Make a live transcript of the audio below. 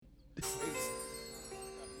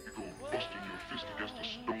fist against a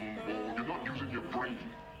stone wall. You're not using your brain.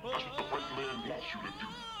 That's what the white man wants you to do.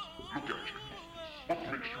 Look at you. What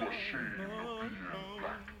makes you ashamed of being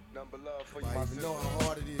black? Number love for you, I my even sister. know how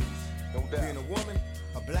hard it is. No doubt. Being a woman,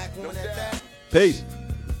 a black woman at that, Peace.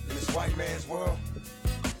 in this white man's world.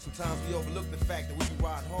 Sometimes we overlook the fact that we can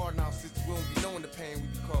ride hard now since we don't be knowing the pain we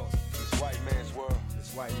be causing. This white man's world.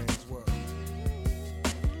 This white man's world.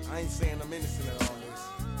 I ain't saying I'm innocent at all this.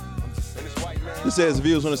 I'm just saying And this white man. This is the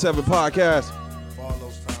Views on the 7 podcast. for all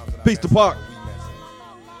those times that Peace I to messed Park. up, we messed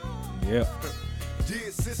up. Yeah.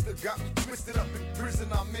 Dear sister got me twisted up in prison,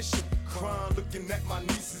 I miss you. Crying, looking at my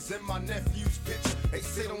nieces and my nephew's picture. They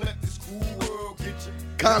say don't let this cruel world get you.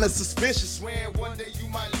 Kinda suspicious Swearing one day you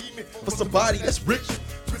might leave me for somebody that's rich.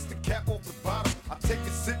 Twist the cap off the bottom. I take a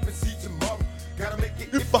sip and see tomorrow. Gotta make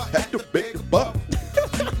it If I had to beg the buck.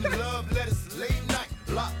 Eating love letters late night,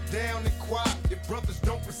 locked down and quiet. If brothers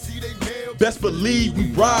don't receive they mail, Best believe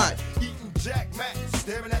we ride. eating Jack Mac,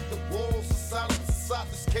 staring at the walls of silence inside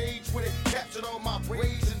this cage where they captured all my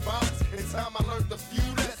rage and violence. In time I learned a few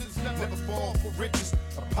lessons, never fall for riches.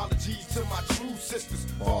 Apologies to my true sisters,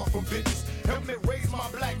 far from bitches. Help me raise my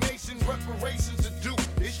black nation, reparations are due.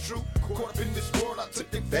 It's true, caught up in this world, I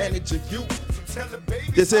took advantage of you. So tell the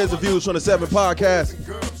babies This is how the I Views love on the 7 podcast. and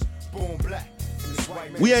girls born black in this white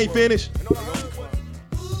man's We ain't world. finished. And all I heard was,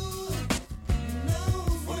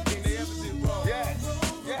 only thing they ever did wrong.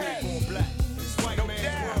 Yeah. Born black in this white No man's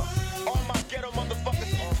doubt. world. All my ghetto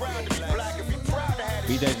motherfuckers be proud to be black and be proud to have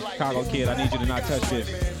this BJ shit like Chicago this. kid, I need you to not touch this.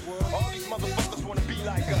 All these motherfuckers wanna be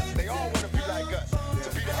like us. They all wanna be like us. To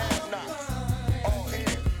be the have-nots. All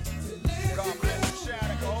here. God bless him. Shout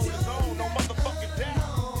out to hold his own. No motherfucking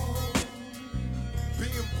doubt.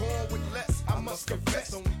 Being born with less, I must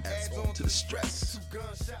confess. Only adds on To the stress. two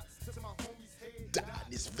gunshots to my homie's head. Die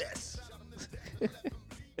in this vest.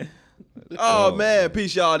 Oh man,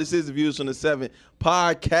 peace y'all. This is the Views from the 7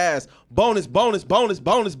 podcast. Bonus.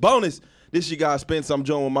 This your guy Spence. I'm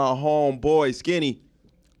joined with my homeboy Skinny,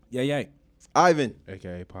 Yeah. Ivan,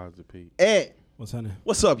 AKA Positive Pete. and What's happening?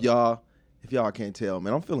 what's up, y'all? If y'all can't tell,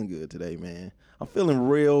 man, I'm feeling good today, man. I'm feeling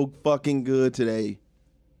real fucking good today.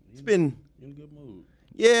 It's been, You in a good mood.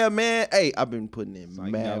 yeah, man. Hey, I've been putting in So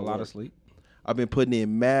you mad got a lot work. of sleep. I've been putting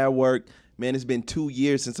in mad work. Man, it's been 2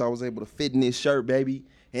 years since I was able to fit in this shirt, baby.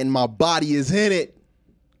 And my body is in it.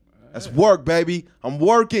 That's work, baby. I'm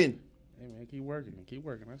working. Hey man, keep working. Keep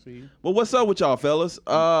working. I see you. Well, what's up with y'all, fellas?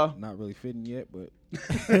 Not really fitting yet, but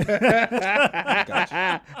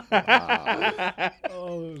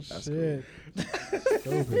Oh shit!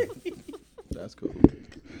 That's cool.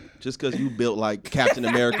 Just because you built like Captain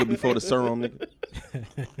America before the serum, nigga.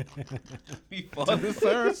 before the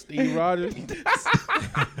service. Steve Rogers.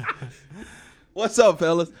 What's up,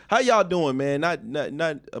 fellas? How y'all doing, man?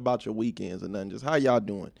 Not about your weekends or nothing. Just how y'all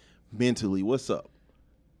doing mentally? What's up?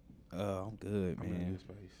 I'm good, I'm in a man. good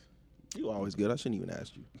space. You always good. I shouldn't even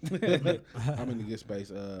ask you. I'm in a good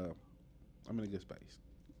space. I'm in a good space.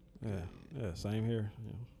 Yeah, same here.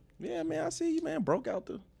 Yeah, man. I see you, man. Broke out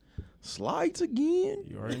the slides again.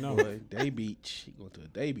 You already know. Boy, day beach. He going to a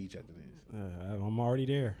day beach after this. I'm already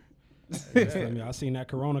there. Just let me- I seen that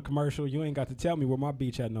Corona commercial. You ain't got to tell me where my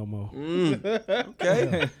beach at no more.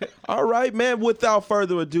 Okay. All right, man. Without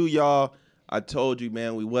further ado, y'all, I told you,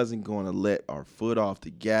 man, we wasn't going to let our foot off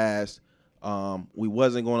the gas. We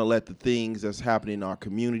wasn't going to let the things that's happening in our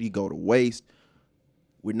community go to waste.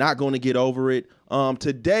 We're not going to get over it.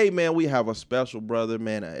 Today, man, we have a special brother,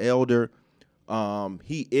 man, an elder.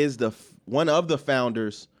 He is one of the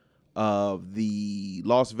founders of the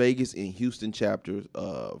Las Vegas and Houston chapters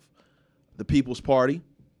of the People's Party.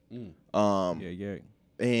 Yeah.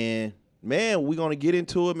 And man, we're gonna get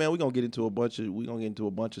into it, man. We're gonna get into a bunch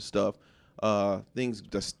of stuff. Things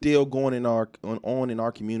that's still going on in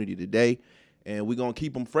our community today, and we're gonna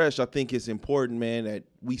keep them fresh. I think it's important, man, that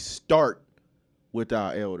we start with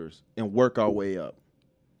our elders and work our way up.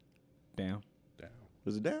 Down. Down.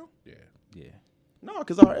 Is it down? Yeah. Yeah. No,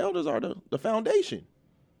 because our elders are the foundation.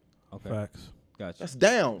 Okay. Facts. Gotcha. That's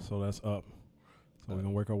down. So that's up. So we're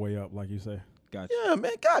gonna work our way up, like you say. Gotcha. Yeah,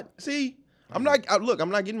 man. God, see, I'm not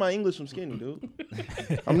getting my English from Skinny, dude.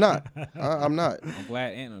 I'm not. I'm not. I'm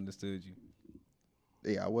glad Ant understood you.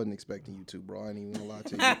 Yeah, I wasn't expecting you to, bro. I ain't even gonna lie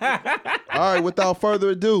to you. All right, without further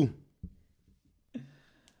ado.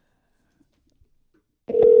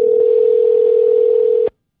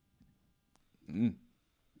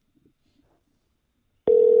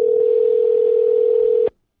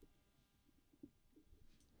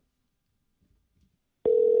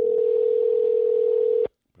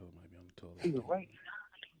 Brother might be on the toilet.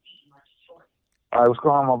 All right, what's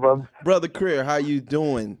going on, my brother? Brother Creer, how you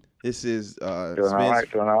doing? This is Doing all Spence.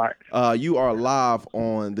 right, doing all right. You are live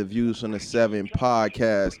on the Views from the 7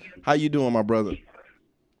 podcast. How you doing, my brother?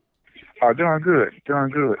 Doing good, doing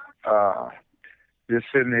good. Just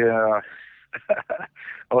sitting here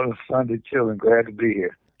on a Sunday chilling. Glad to be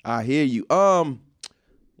here. I hear you.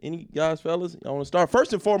 Any guys, fellas, I want to start.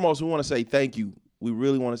 First and foremost, we want to say thank you. We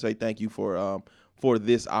really want to say thank you for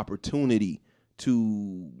this opportunity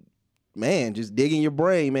to, man, just dig in your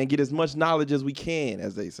brain, man, get as much knowledge as we can,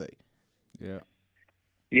 as they say. Yeah.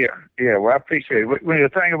 Yeah. Well, I appreciate it. When you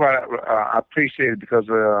think about it, I appreciate it because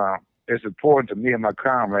it's important to me and my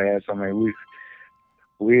comrades. I mean,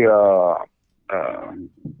 we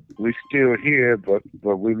still here, but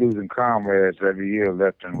we're losing comrades every year,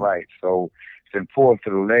 left and right. So it's important for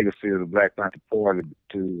the legacy of the Black Panther Party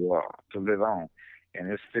to live on. And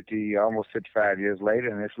it's almost 55 years later,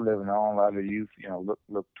 and it's living on. A lot of youth,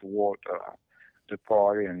 look toward the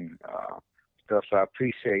party and stuff. So I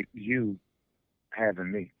appreciate you having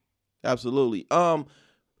me. Absolutely.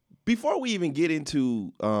 Before we even get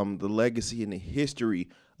into the legacy and the history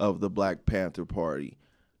of the Black Panther Party,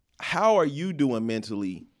 how are you doing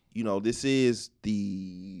mentally? This is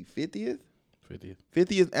the 50th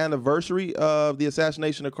anniversary of the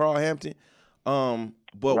assassination of Carl Hampton.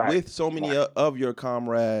 But right. with so many of your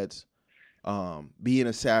comrades being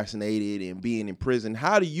assassinated and being in prison,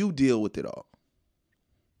 how do you deal with it all?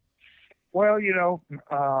 Well,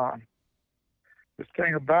 the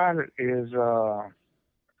thing about it is that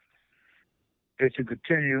you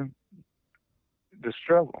continue the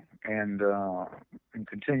struggle and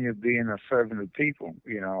continue being a servant of people.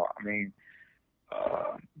 Many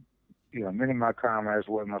of my comrades,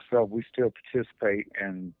 with myself, we still participate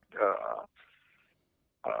in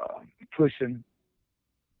pushing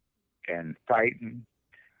and fighting,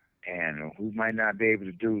 and we might not be able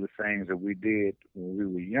to do the things that we did when we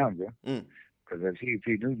were younger. Because as P.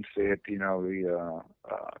 Newton said, the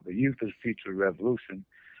youth is the future of the revolution.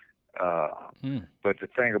 But the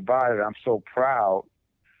thing about it, I'm so proud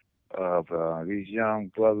of these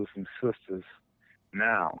young brothers and sisters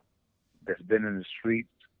now that's been in the streets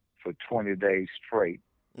for 20 days straight.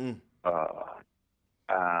 It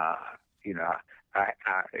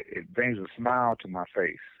brings a smile to my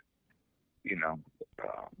face.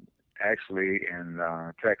 Actually, in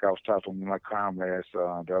fact, I was talking to my comrades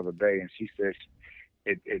the other day, and she said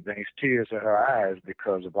it brings tears to her eyes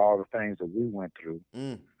because of all the things that we went through.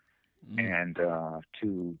 And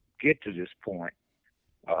to get to this point,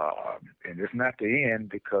 and it's not the end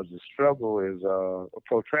because the struggle is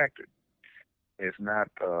protracted. It's not,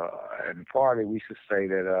 in the party we should say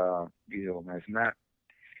that, it's not,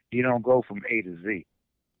 you don't go from A to Z.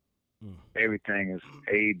 Everything is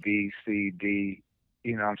A, B, C, D,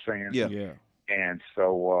 you know what I'm saying? Yeah. And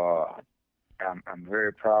so I'm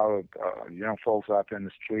very proud of young folks out there in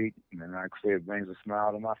the street, and like I said, it brings a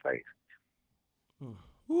smile to my face.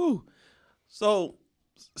 Woo. So,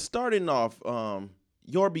 starting off,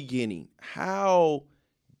 your beginning, how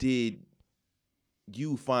did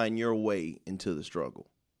you find your way into the struggle?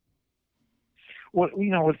 Well,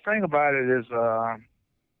 the thing about it is,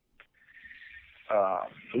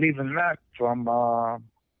 believe it or not, from my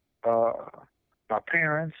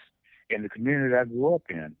parents and the community I grew up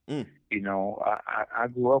in. I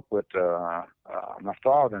grew up with my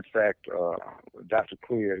father, in fact, Dr.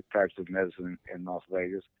 Clear, practiced medicine in Las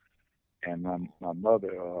Vegas, and my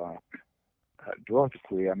mother, Dorothy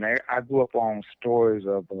Clear. I mean, I grew up on stories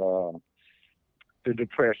of the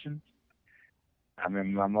Depression. I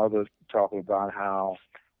mean, my mother talking about how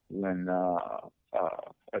when a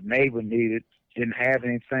neighbor didn't have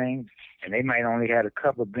anything, and they might only had a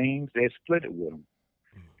cup of beans, they'd split it with them,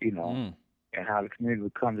 and how the community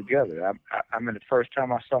would come together. I mean, the first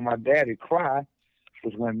time I saw my daddy cry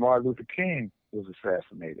was when Martin Luther King was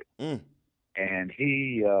assassinated. And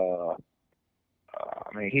he,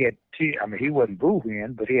 he had tears. I mean, he wasn't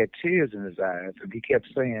boohooing, but he had tears in his eyes, and he kept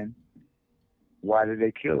saying, "Why did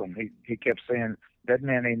they kill him?" He kept saying, "That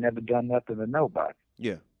man ain't never done nothing to nobody."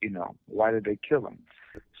 Yeah. Why did they kill him?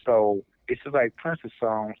 So it's just like Prince's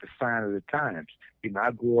song, "The Sign of the Times."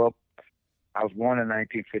 I grew up. I was born in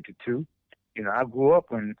 1952. I grew up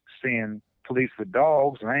when seeing police with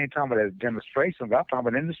dogs, and I ain't talking about as demonstrations. I'm talking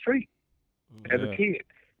about in the street as a kid.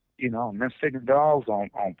 And them sticking dogs on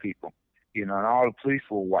people. And all the police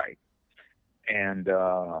were white. And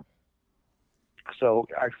so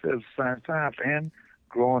I said at the same time, and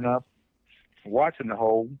growing up, watching the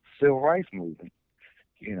whole civil rights movement.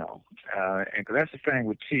 And cause that's the thing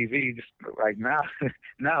with TV. Just like now,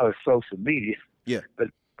 now it's social media. Yeah.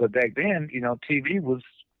 But back then, TV was,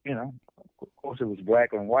 of course, it was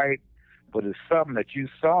black and white, but it's something that you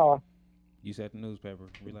saw You said the newspaper.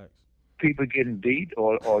 Relax. people getting beat,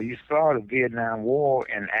 or you saw the Vietnam War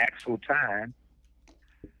in actual time,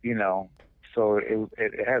 you know, so it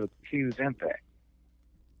had a huge impact.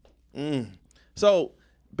 So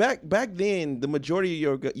back then, the majority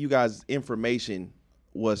of you guys' information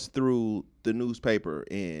was through the newspaper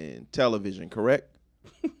and television, correct?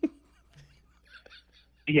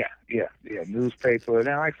 Yeah. Newspaper. And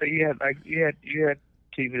then, like I say, you had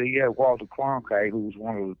TV. You had Walter Cronkite, who was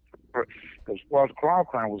one of the first, because Walter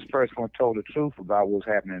Cronkite was the first one who told the truth about what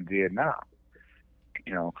was happening in Vietnam.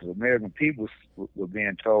 You know, because American people were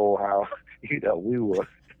being told how we were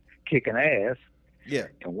kicking ass. Yeah.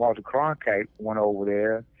 And Walter Cronkite went over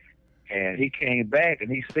there, and he came back and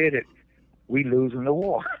he said that we losing the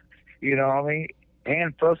war. You know what I mean?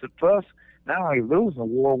 And plus, not only losing the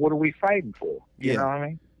war, what are we fighting for? You know what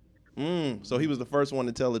I mean? So he was the first one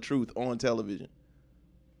to tell the truth on television.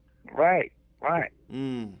 Right.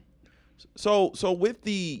 So with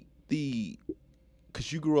the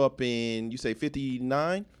because you grew up in, you say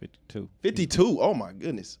 59? 52. 52. Oh my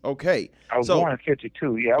goodness. Okay. I was born in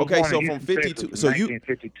 52. Yeah. I was Okay, born so in from Houston, 52. Texas So in you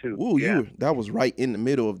 1952. Ooh, yeah. that was right in the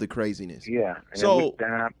middle of the craziness. Yeah. And So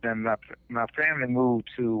then my family moved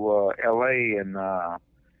to L.A. in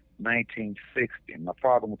 1960. My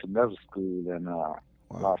father went to middle school in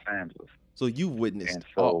Los Angeles. So you've witnessed And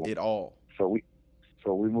so- it all. So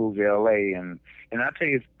we moved to L.A. and I tell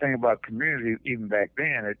you the thing about community, even back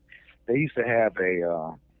then, they used to have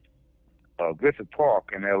a Griffith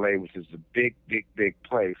Park in L.A., which is a big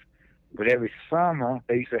place. But every summer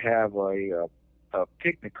they used to have a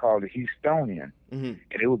picnic called the Houstonian, and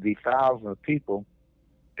it would be thousands of people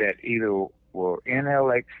that either were in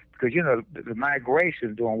L.A. because the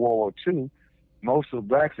migration during World War II, most of the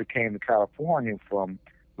blacks that came to California from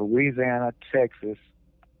Louisiana, Texas,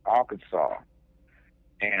 Arkansas,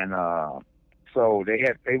 and so they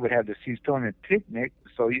would have this Houstonian picnic.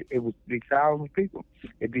 So it would be thousands of people.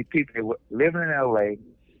 It'd be people that were living in L.A.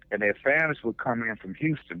 and their families would come in from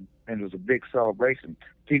Houston, and it was a big celebration.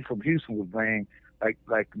 People from Houston would bring like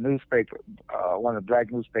newspaper. One of the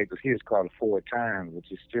black newspapers here is called the Ford Times,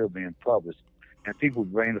 which is still being published. And people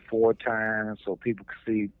would bring the Ford Times so people could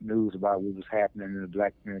see news about what was happening in the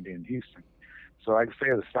black community in Houston. So like I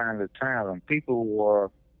say, the sign of the times, and people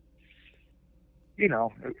were, it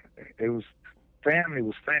was family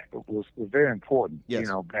was very important. Yes.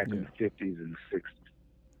 Back in the 50s and the 60s.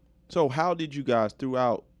 So how did you guys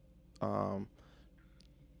throughout?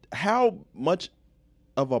 How much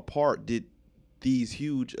of a part did these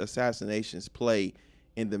huge assassinations play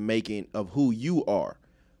in the making of who you are?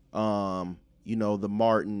 The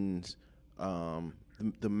Martins,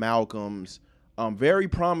 the Malcolms, very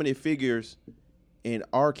prominent figures in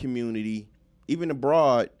our community, even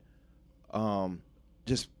abroad,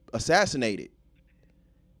 just assassinated.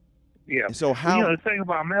 Yeah. And so how? The thing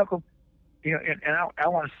about Malcolm, and I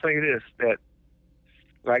want to say this, that,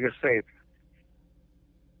 like I say,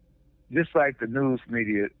 just like the news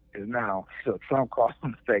media is now, so Trump calls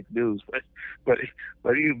them fake news, but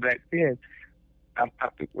even back then,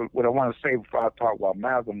 what I want to say before I talk about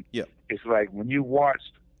Malcolm, it's like when you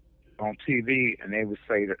watched on TV and they would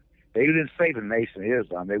say that, they didn't say the Nation of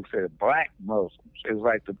Islam, they would say the black Muslims. It was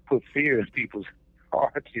like to put fear in people's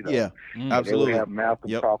hearts, Yeah, absolutely. They would have Malcolm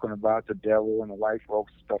talking about the devil and the white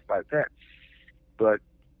folks and stuff like that. But,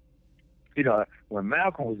 when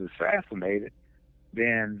Malcolm was assassinated,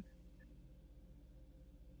 then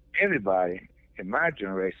everybody in my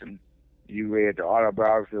generation, you read the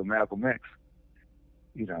autobiography of Malcolm X,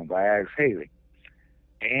 by Alex Haley.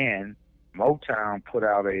 And Motown put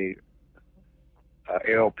out a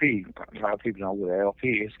LP. A lot of people know what an LP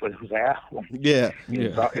is, but it was an album. Yeah. And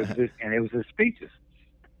it was his speeches.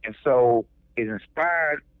 And so it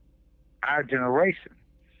inspired our generation.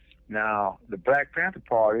 Now, the Black Panther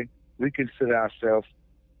Party, we consider ourselves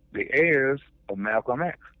the heirs of Malcolm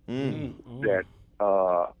X. That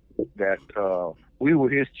we were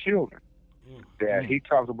his children. That he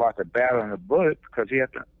talked about the battle and the bullet, because he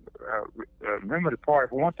had to remember the party.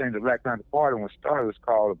 For one thing, the Black Panther Party, when it started, was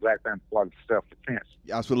called the Black Panther Party for Self-Defense.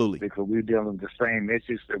 Absolutely. Because we were dealing with the same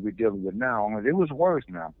issues that we're dealing with now. Only it was worse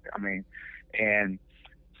now. I mean, and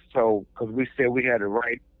so, because we said we had a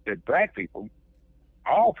right, that black people,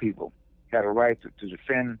 all people, had a right to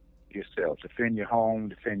defend yourself, defend your home,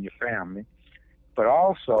 defend your family. But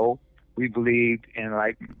also, we believed in,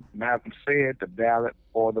 like Malcolm said, the ballot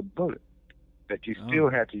or the bullet. That you still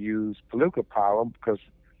had to use political power because,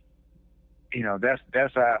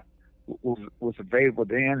 that's how was available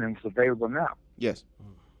then and was available now. Yes.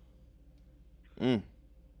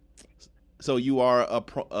 So you are a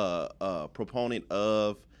proponent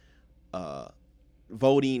of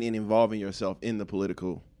voting and involving yourself in the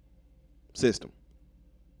political system?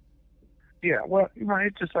 Yeah, well,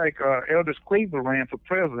 it's just like Elders Cleaver ran for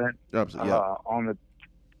president Absolutely. on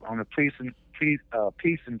the Peace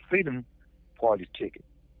and Freedom Party ticket.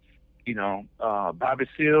 Bobby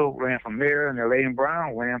Seale ran for mayor, and Elaine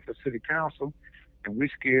Brown ran for city council, and we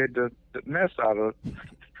scared the mess out of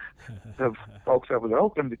the folks up in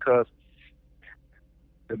Oakland because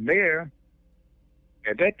the mayor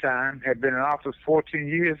at that time had been in office 14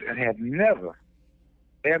 years and had never,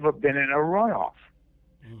 ever been in a runoff.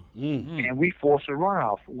 Mm-hmm. And we forced a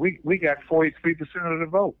runoff. We got 43% of the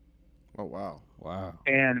vote. Oh wow. Wow.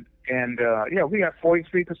 And we got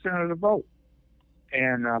 43% of the vote.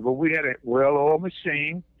 And but we had a well-oiled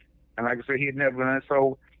machine, and like I said, he had never done it.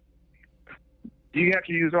 So you have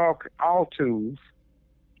to use all tools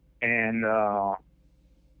and all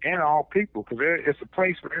people, because it's a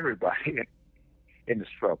place for everybody in the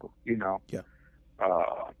struggle. Yeah.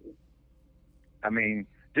 I mean,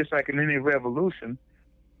 just like in any revolution,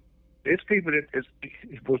 it's people that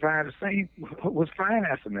was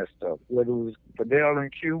financing that stuff, whether it was Fidel in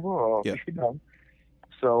Cuba or Yeah.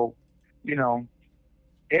 So,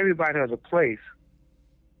 everybody has a place.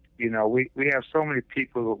 We have so many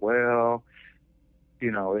people that, well,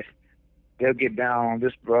 they'll get down on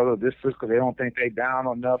this brother, this sister, because they don't think they down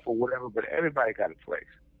enough or whatever. But everybody got a place.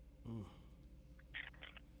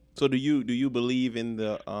 So do you believe in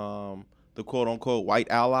the quote unquote white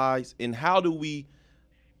allies, and how do we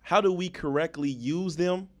correctly use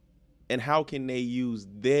them, and how can they use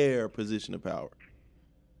their position of power?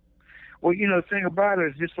 Well, the thing about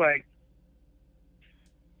it is just like,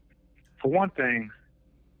 for one thing,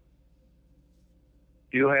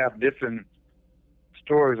 you'll have different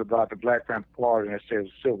stories about the Black Panther Party and it says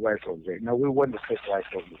civil rights organization. No, we wasn't a civil rights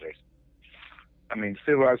organization. I mean,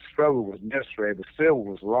 civil rights struggle was necessary, but civil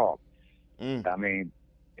was law. I mean,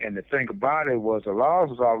 and the thing about it was the laws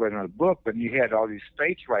was already in the book, but you had all these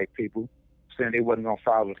states' right people saying they wasn't going to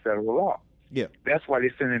follow the federal law. Yeah. That's why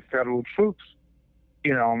they sent in federal troops,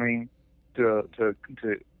 to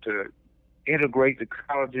integrate the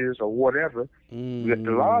colleges or whatever. The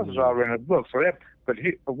laws was already in the book. So but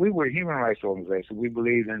we were a human rights organization. We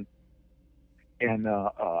believed in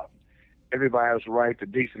everybody's right to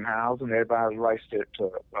decent housing, everybody's right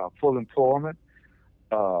to full employment,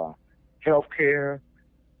 health care,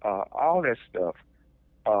 all that stuff.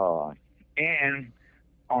 And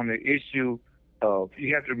on the issue of,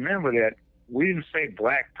 you have to remember that we didn't say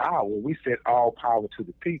black power, we said all power to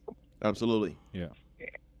the people. Absolutely. Yeah.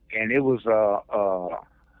 And it was a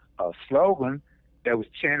slogan that was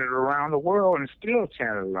chanted around the world and still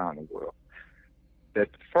chanted around the world.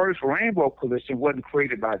 That the first Rainbow Coalition wasn't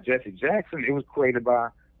created by Jesse Jackson; it was created by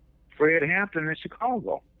Fred Hampton in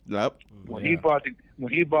Chicago. Yep. When he brought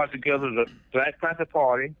together the Black Panther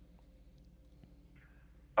Party,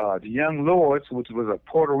 the Young Lords, which was a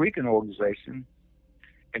Puerto Rican organization,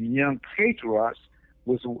 and the Young Patriots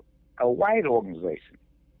was a white organization.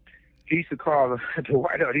 He used to call them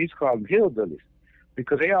hillbillies,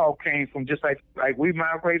 because they all came from, just like we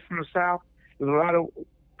migrated from the South. There's a lot of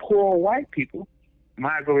poor white people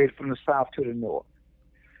migrated from the South to the North.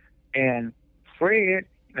 And Fred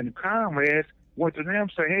and the comrades went to them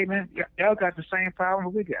and said, hey, man, y'all got the same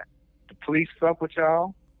problem we got. The police fuck with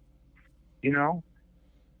y'all. You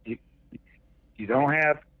don't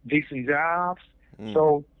have decent jobs.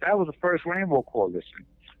 So that was the first Rainbow Coalition.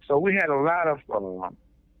 So we had a lot of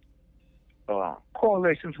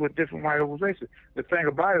coalitions with different white organizations. The thing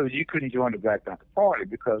about it is you couldn't join the Black Panther Party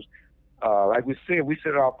because, like we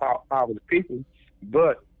said all power to the people,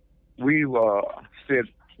 but we said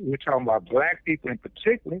we're talking about black people in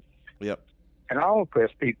particular. Yep. And all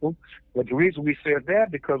oppressed people. But the reason we said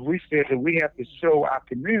that, because we said that we have to show our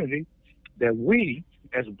community that we,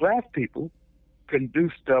 as black people, can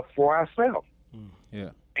do stuff for ourselves.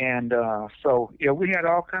 Yeah. And we had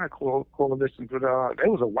all kind of coalitions with. There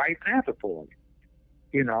was a White Panther Party.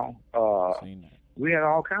 We had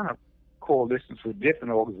all kind of coalitions with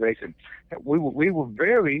different organizations. We were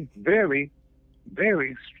very, very,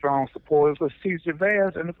 very strong supporters of Cesar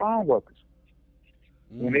Vaz and the farm workers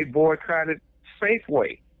when they boycotted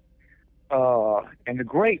Safeway and the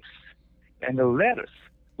grapes and the lettuce.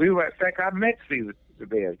 In fact, I met Cesar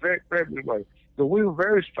Vaz very, very well. So we were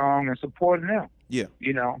very strong in supporting them. Yeah.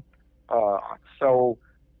 So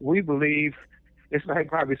we believe, it's like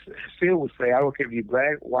probably Phil would say, I don't care if you're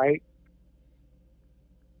black, white,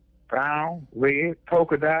 brown, red,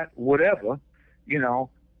 polka dot, whatever,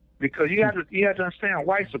 because you have to understand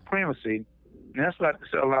white supremacy, and that's what I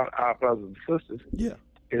tell a lot of our brothers and sisters. Yeah.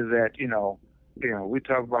 Is that, we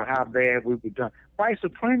talk about how bad we've been done. white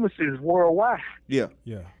supremacy is worldwide. Yeah.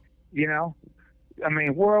 Yeah. You know, I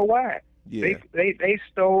mean, worldwide. Yeah. They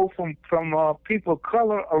stole from people of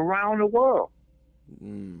color around the world.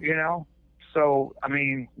 Mm. You know, so I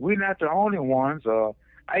mean, we're not the only ones. I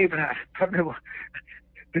remember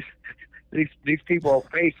these people on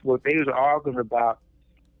Facebook. They was arguing about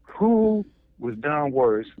who was done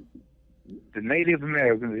worse, the Native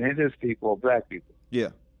Americans, the indigenous people, or black people. Yeah.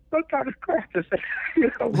 What kind of crap to say?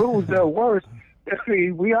 Who was done worse? I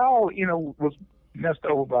mean, we all, was messed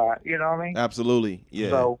over by it. You know what I mean? Absolutely. Yeah.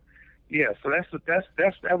 So, yeah. So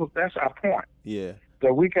that's our point. Yeah.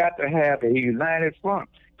 So we got to have a united front.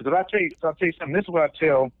 Because I'll tell you something. This is what I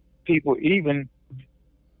tell people, even,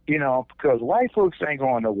 because white folks ain't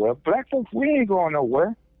going nowhere. Black folks, we ain't going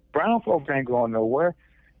nowhere. Brown folks ain't going nowhere.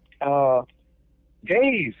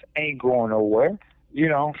 Gays ain't going nowhere.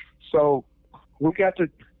 So we got to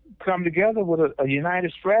come together with a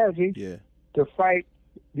united strategy to fight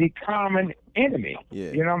the common enemy.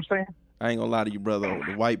 Yeah. You know what I'm saying? I ain't gonna lie to you, brother.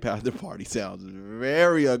 The White Panther Party sounds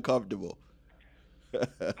very uncomfortable.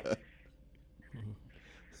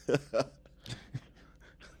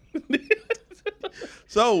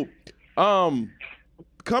 So,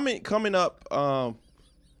 coming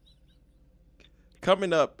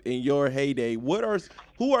up in your heyday,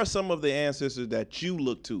 who are some of the ancestors that you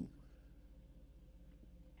look to?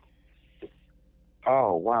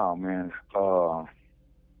 Oh wow, man!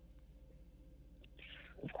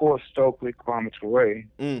 Of course, Stokely, Kwame Ture.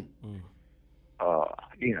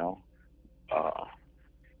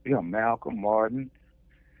 Malcolm, Martin,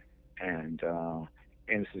 and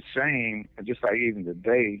it's a shame, just like even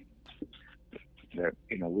today, that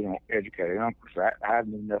we don't educate them, because I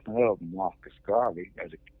knew nothing of Marcus Garvey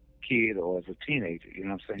as a kid or as a teenager. You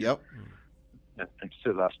know what I'm saying? Yep.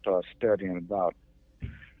 Until I started studying about,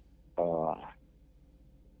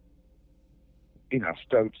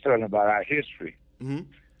 studying about our history. Mm-hmm.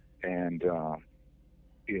 And,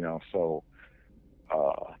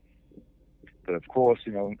 but of course,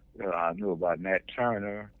 I knew about Nat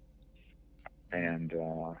Turner, and,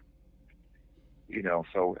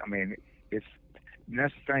 so, I mean, that's the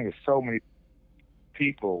thing, is so many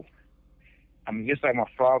people, I mean, just like my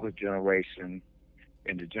father's generation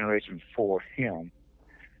and the generation before him,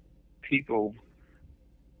 people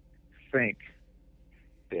think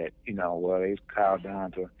that, they cowed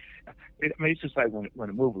down to, it's just like when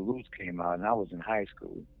the movie Roots came out and I was in high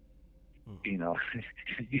school, you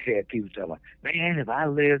had people telling, man, if I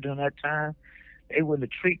lived during that time, they wouldn't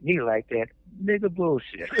have treated me like that. Nigga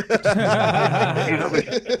bullshit.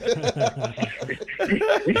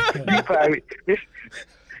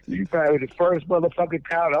 You probably the first motherfucking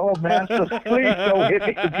count. Oh, master, please don't hit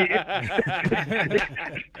me again.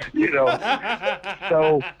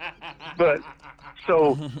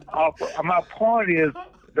 So my point is,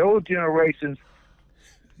 those generations,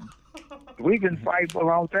 we've been fighting for a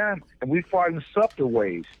long time, and we fought in subtle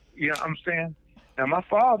ways. You know what I'm saying? Now, my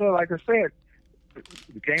father, like I said,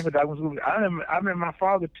 became a doctor. I remember my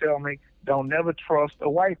father tell me, don't never trust a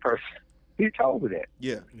white person. He told me that.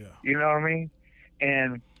 Yeah. You know what I mean?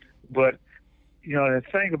 But the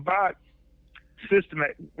thing about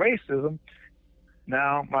systematic racism,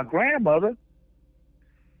 now, my grandmother,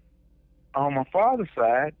 on my father's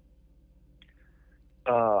side,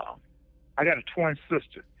 I got a twin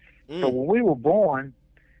sister. So when we were born,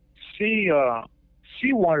 she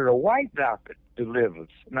wanted a white doctor to deliver us.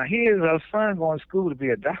 Now here's her son going to school to be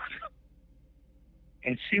a doctor,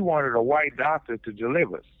 and she wanted a white doctor to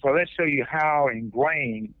deliver us. So let's show you how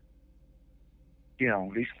ingrained,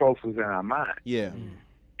 these folks was in our mind. Yeah.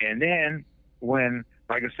 And then when,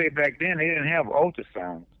 like I said, back then they didn't have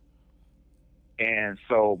ultrasounds. And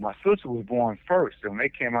so my sister was born first, and when they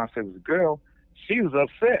came out and said it was a girl, she was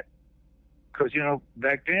upset. Because,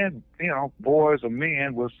 back then, boys or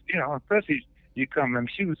men was, especially you come, and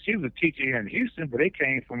she was a teacher here in Houston, but they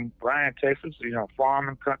came from Bryan, Texas,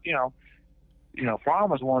 farming,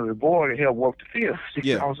 farmers wanted the boy to help work the fields.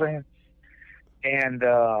 You know what I'm saying? And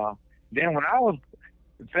then when I was,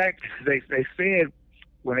 in fact, they said,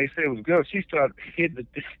 when they said it was a girl, she started hitting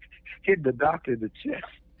the doctor in the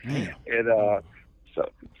chest. And so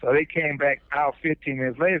they came back out 15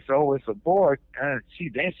 minutes later. So it's a boy, and she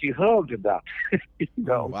hugged the doctor.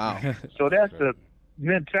 Wow. So that's the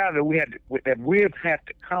mentality that we've had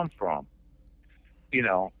to come from.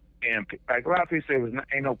 And like a lot of people say,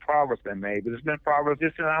 ain't no progress been made, but it's been progress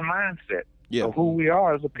just in our mindset of who we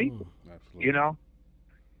are as a people.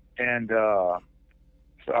 And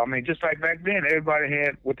so I mean, just like back then, everybody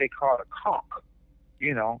had what they called a conch.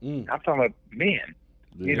 I'm talking about men.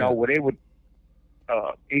 Where they would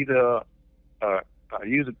either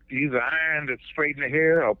use an iron to straighten their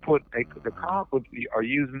hair, or the cops are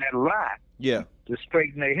using that lye Yeah. to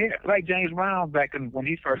straighten their hair, like James Brown back when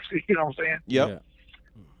he first, you know what I'm saying? Yep.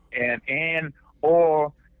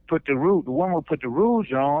 Or put the one will put the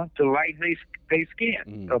rouge on to lighten their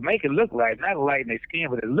skin, or make it look light, not lighten their skin,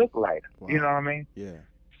 but it look lighter. Wow. You know what I mean? Yeah.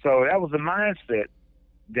 So that was the mindset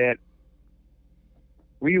that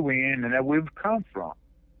we were in and that we've come from.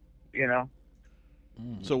 You know.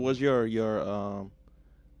 So was your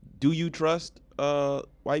do you trust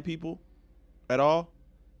white people at all?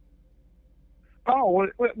 Oh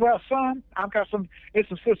well, son, I've got some. It's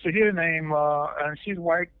a sister here named and she's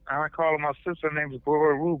white. I call her my sister. Her name is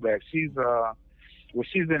Gloria Rubeck. She's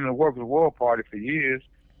she's been in the Workers' War Party for years,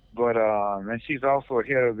 but and she's also a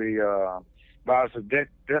head of the violence of death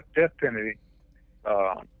penalty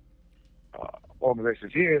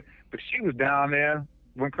organizations here. But she was down there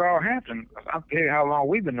when Carl Hampton. I'll tell you how long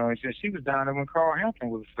we've been knowing since she was down there when Carl Hampton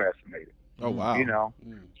was assassinated. Oh wow. You know.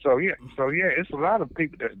 So yeah, it's a lot of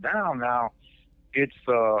people that's down now. It's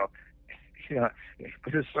you know,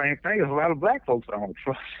 but it's the same thing. There's a lot of black folks I don't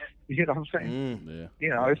trust. You know what I'm saying? Yeah. You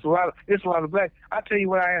know, it's a lot of black. I tell you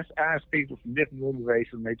what, I ask people from different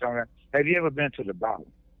organizations. They tell me, have you ever been to the bottom?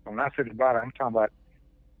 When I say the bottom, I'm talking about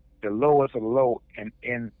the lowest of the low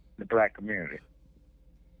in the black community.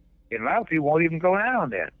 And a lot of people won't even go down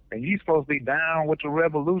there. And you're supposed to be down with the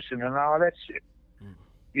revolution and all that shit.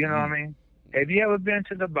 You know what I mean? Have you ever been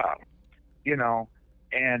to the bottom? You know,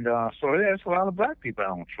 and so there's a lot of black people I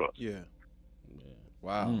don't trust. Yeah.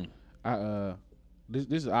 Wow. This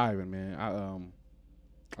is Ivan, man.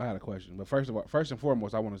 I had a question, but first and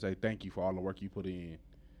foremost, I want to say thank you for all the work you put in,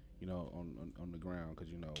 you know, on the ground, because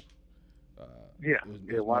you know.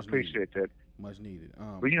 Well, I appreciate that. Much needed.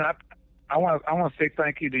 But you know, I want to say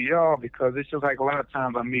thank you to y'all, because it's just like a lot of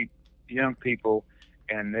times I meet young people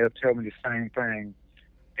and they'll tell me the same thing,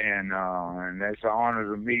 and it's an honor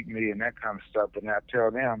to meet me and that kind of stuff. And I tell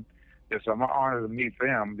them it's an honor to meet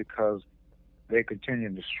them because they continue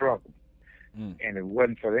to struggle. And if it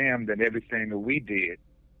wasn't for them, then everything that we did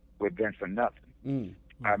would have been for nothing.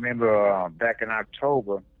 I remember back in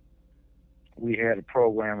October, we had a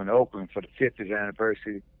program in Oakland for the 50th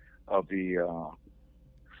anniversary of the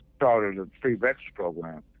start of the free breakfast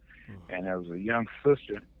program. And there was a young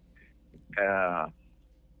sister.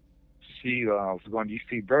 She was going to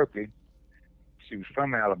UC Berkeley. She was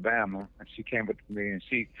from Alabama, and she came up to me, and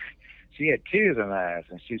she had tears in her eyes,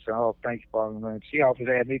 and she said, "Oh, thank you, Father." And she always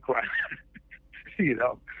had me crying, you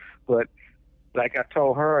know. But like I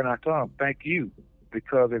told her, and I told them, thank you,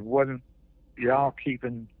 because it wasn't y'all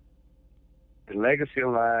keeping the legacy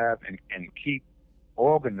alive and keep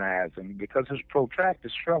organizing, because it's a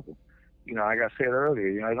protracted struggle. You know, like I said earlier,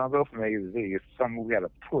 you know, it don't go from A to Z. It's something we got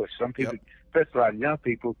to push. Some people, especially a lot of young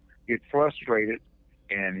people, get frustrated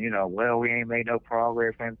and, you know, well, we ain't made no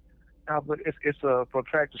progress. And no, but it's a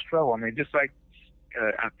protracted struggle. I mean, just like,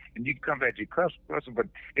 and you can come back to your question, but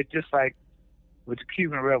it's just like with the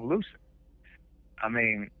Cuban Revolution. I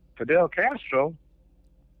mean, Fidel Castro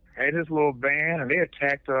had his little band, and they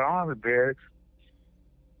attacked the army barracks.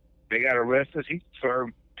 They got arrested. He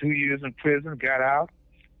served 2 years in prison, got out,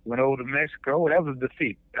 went over to Mexico. That was a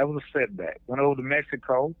defeat. That was a setback. Went over to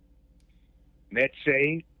Mexico, met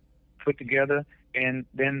Che, put together, and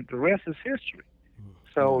then the rest is history.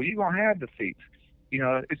 So you're going to have defeats. You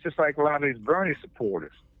know, it's just like a lot of these Bernie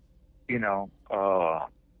supporters. You know,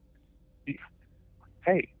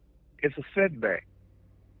 hey, it's a setback.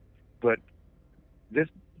 But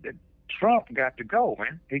Trump got to go,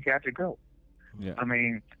 man. He got to go. Yeah. I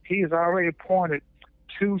mean, he has already appointed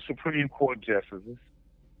 2 Supreme Court justices.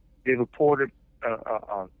 They've appointed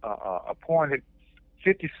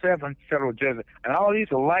 57 federal judges, and all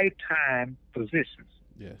these are lifetime positions.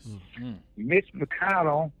 Yes. Mitch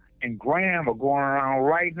McConnell and Graham are going around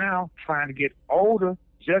right now trying to get older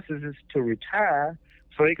justices to retire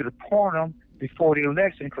so they could appoint them before the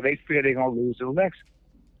election, because they fear they're going to lose the election.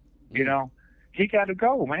 You know, he got to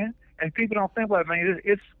go, man. And people don't think about it, man.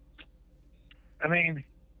 I mean,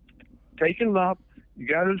 take your lump, you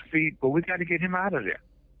got his feet, but we got to get him out of there.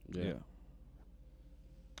 Yeah.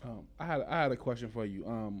 I had a question for you.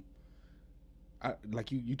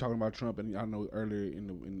 Like you talking about Trump, and I know earlier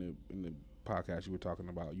in the podcast you were talking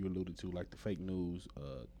about, you alluded to like the fake news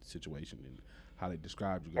situation and how they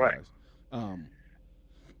described you guys. Right.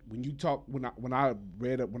 When you talk, when I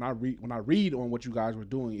read on what you guys were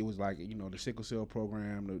doing, it was like, you know, the sickle cell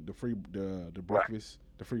program, the free breakfast,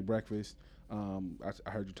 the free breakfast. I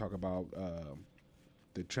heard you talk about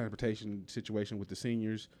the transportation situation with the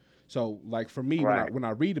seniors. So, like for me, when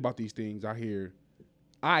I read about these things, I hear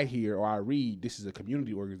or I read this is a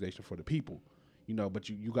community organization for the people. you know, but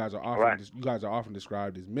you guys are often Right. you guys are often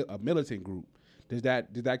described as a militant group. Does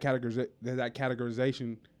that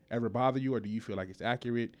categorization ever bother you, or do you feel like it's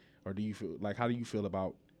accurate, or do you feel like, how do you feel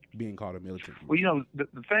about being called a militant group? Well, you know, the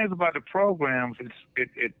things about the programs,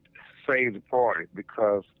 it saves the party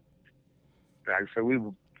because, like I said, we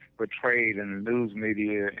were portrayed in the news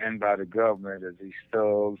media and by the government as these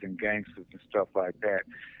thugs and gangsters and stuff like that.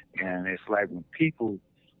 And it's like when people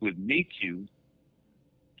would meet you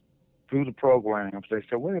through the programs, they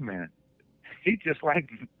say, wait a minute, he's just like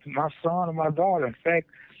my son or my daughter. In fact,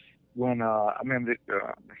 when I remember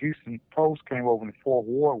the Houston Post came over in the Fourth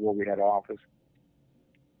Ward where we had office,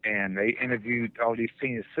 and they interviewed all these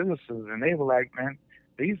senior citizens, and they were like, man,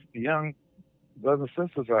 these young brothers and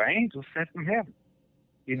sisters are angels sent from heaven.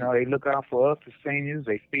 You know, they look out for us, the seniors,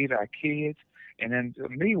 they feed our kids. And then to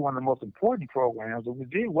me, one of the most important programs that we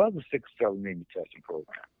did was the sickle cell anemia testing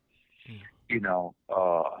program. You know,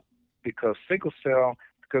 because sickle cell,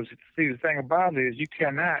 because see, the thing about it is you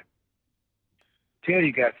cannot tell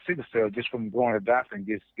you got sickle cell just from going to the doctor and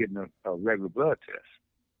getting a regular blood test.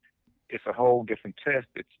 It's a whole different test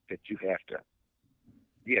that you have to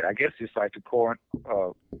get. I guess it's like the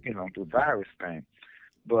you know, the virus thing.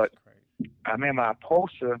 But I remember our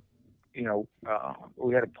poster, you know,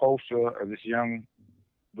 we had a poster of this young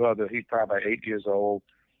brother, he's probably about 8 years old,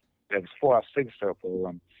 that was for our sickle cell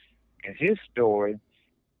program. And his story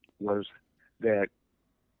was that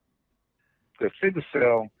the sickle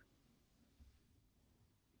cell,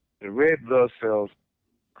 the red blood cells,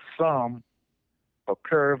 some are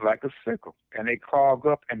curved like a sickle, and they clog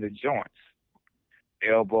up in the joints,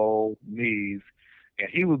 elbow, knees, and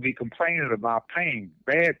he would be complaining about pain,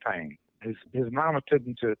 bad pain. His mama took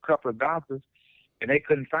him to a couple of doctors, and they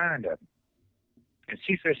couldn't find him. And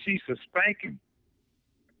she said she used to spank him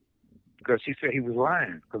because she said he was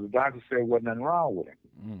lying, because the doctor said there wasn't nothing wrong with him.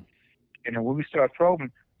 And then when we started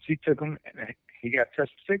probing, she took him, and he got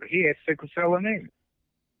tested for sickle. He had sickle cell anemia.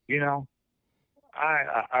 You know,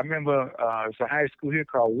 I remember it's a high school here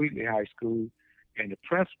called Wheatley High School, and the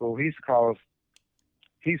principal, he used to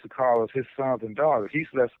call us his sons and daughters. He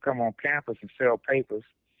used to let us come on campus and sell papers,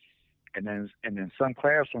 and then some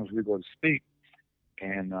classrooms we go to speak.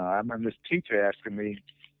 And I remember this teacher asking me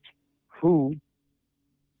who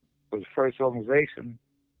was the first organization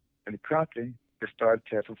in the country that started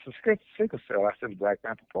testing for sickle cell. I said the Black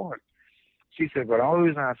Panther Party. She said, but the only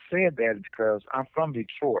reason I said that is because I'm from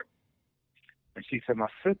Detroit. And she said, my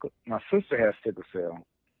sister has sickle cell,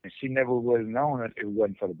 and she never would have known that it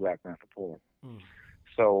wasn't for the Black Panther Party.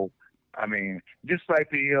 So, I mean, just like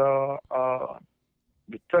the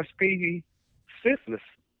Tuskegee syphilis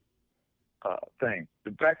thing,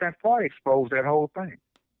 the Black Panther Party exposed that whole thing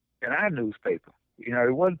in our newspaper. You know,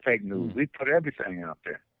 it wasn't fake news. We put everything out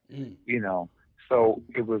there. You know, so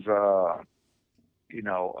it was,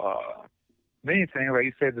 many things. Like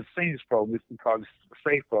you said, the seniors program, we call it the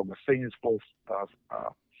SAFE program, Seniors for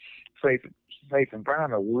Safe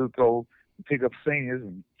Environment. We would go and pick up seniors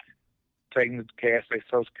and take them to cash their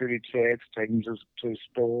Social Security checks, take them to the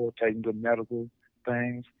store, take them to medical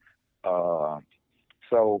things.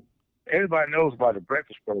 So everybody knows about the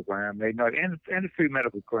breakfast program. They know, and the free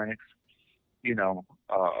medical clinics, you know,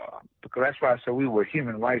 because that's why I said we were a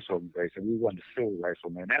human rights organization. We weren't a civil rights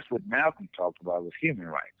organization. That's what Malcolm talked about, was human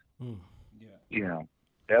rights. You know,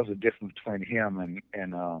 that was the difference between him and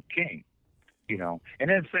King. You know, and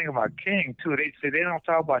then the thing about King too, they say they don't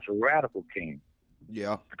talk about the radical King.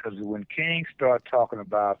 Yeah. Because when King started talking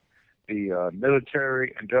about the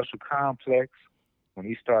military-industrial complex, when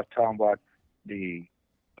he started talking about the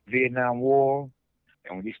Vietnam War,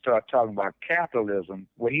 and when he started talking about capitalism,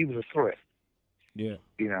 well, he was a threat. Yeah.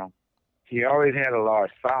 You know, he always had a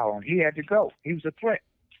large following. He had to go. He was a threat.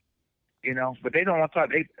 You know, but they don't want to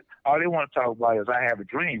talk. All they want to talk about is I have a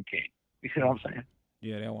dream, King. You see what I'm saying?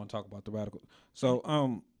 Yeah, they don't want to talk about the radical. So,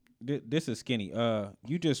 this is Skinny.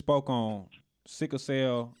 You just spoke on sickle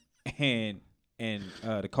cell and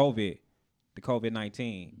the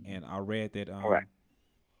COVID-19, and I read that Right.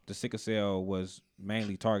 the sickle cell was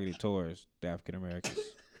mainly targeted towards the African Americans.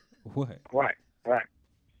 What? Right.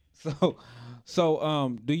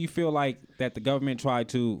 So, do you feel like that the government tried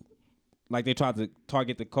to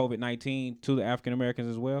target the COVID-19 to the African Americans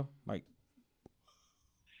as well? Like,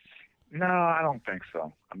 No, I don't think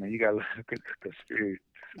so. I mean, you got to look at the conspiracy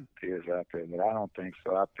theories out there, but I don't think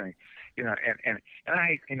so. I think, you know, and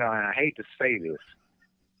I hate to say this,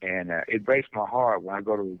 and it breaks my heart when I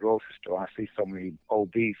go to the grocery store. I see so many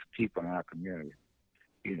obese people in our community,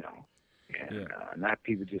 you know, and not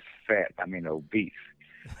people just fat. I mean, obese.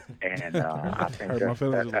 And I think Hurt my feelings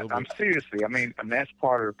a little bit. I'm seriously. I mean, that's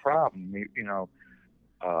part of the problem. You know,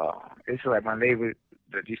 It's like my neighbor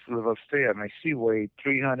that used to live upstairs. I mean, she weighed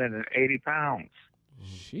 380 pounds.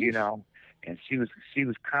 You know, and she was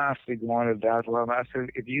constantly going to the doctor. Well, I said,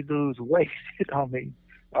 if you lose weight, I mean,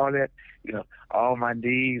 all that, you know, all my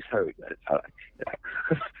knees hurt. I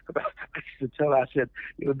used to tell her, I said,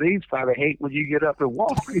 your knees probably hate when you get up and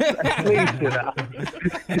walk. Please sit down.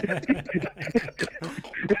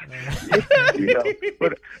 You know,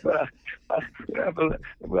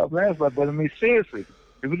 but I mean, seriously,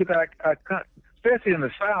 if you look at our country, especially in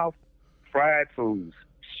the South, fried foods,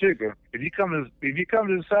 sugar. If you come to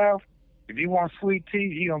the South, if you want sweet tea,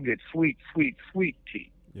 you're gonna get sweet tea.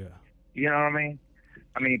 Yeah. You know what I mean?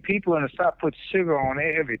 I mean, people in the South put sugar on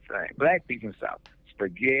everything. Black people in the South,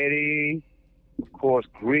 spaghetti, of course,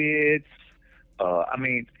 grits. I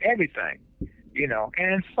mean, everything. You know,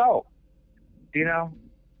 and salt. You know,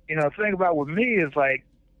 the thing about with me is like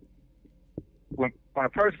when a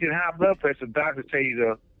person gets high blood pressure, the doctor tell you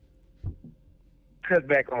to cut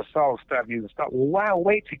back on salt, stop using salt. Well, why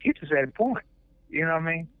wait to get to that point? You know what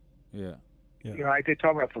I mean? Yeah. You know, like they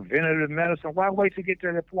talk about preventative medicine. Why wait to get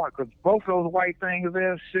to that point? Because both those white things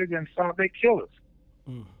there, sugar and salt, they kill us.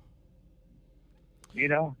 Mm. You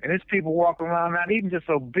know, and there's people walking around not even just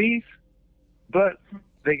obese, but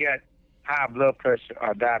they got high blood pressure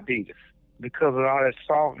or diabetes because of all that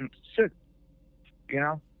salt and sugar. You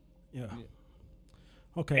know? Yeah.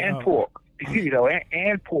 Okay. And pork. You know,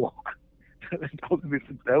 and pork. Don't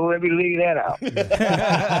let me leave that out.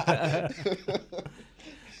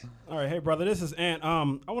 All right, hey brother, this is Ant. I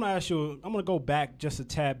want to ask you. I'm going to go back just a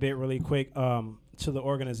tad bit, really quick, to the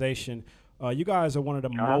organization. You guys are one of the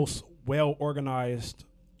most well organized,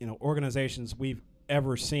 organizations we've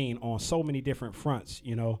ever seen on so many different fronts.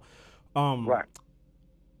 Right.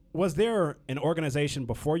 Was there an organization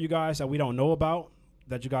before you guys that we don't know about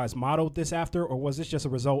that you guys modeled this after, or was this just a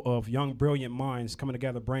result of young, brilliant minds coming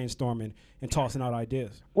together, brainstorming, and tossing out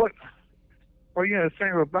ideas? Well, the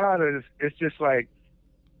thing about it is, it's just like,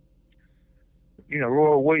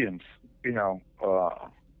 Roy Williams,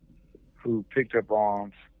 who picked up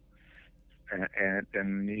arms,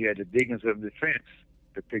 and you had the Deacons of Defense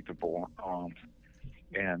that picked up arms,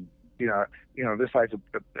 and just like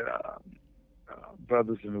the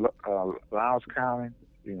brothers in Lowndes County,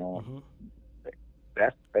 Mm-hmm.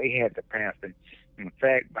 They had the pamphlet. In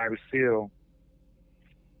fact, Bobby Seale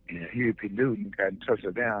and Huey P. Newton got in touch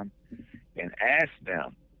with them and asked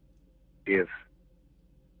them if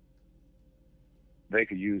they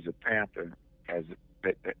could use the panther as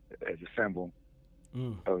a symbol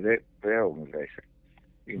of their organization,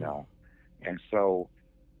 And so,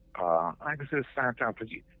 like I said, at the same time, because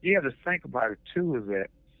you have to think about it too, is that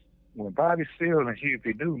when Bobby Seale and Huey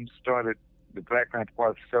P. Newton started the Black Panther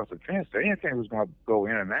Party for Self-Defense, anything was going to go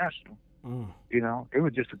international. It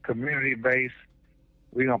was just a community-based,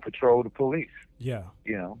 we're going to patrol the police. Yeah.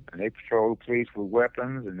 And they patrolled the police with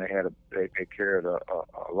weapons, and they carried a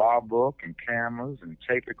law book and cameras and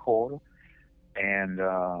tape recorder. And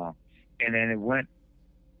then it went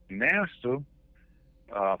national,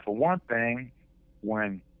 for one thing,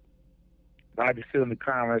 when Bobby Seale and the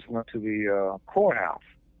Comrades went to the courthouse,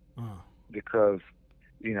 because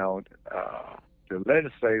the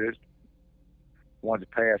legislators wanted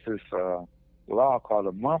to pass this law called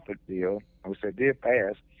the Mumford Bill, which they did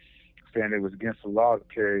pass, saying it was against the law to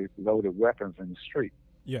carry loaded weapons in the street.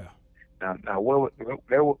 Yeah. Now where was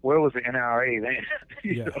the NRA then?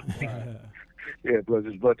 Yeah. Yeah, it was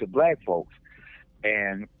but the black folks,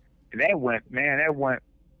 and that went.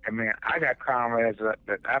 I mean, I got comrades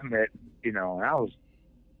that I met, and I was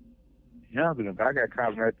younger than them. I got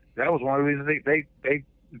comrades. That was one of the reasons they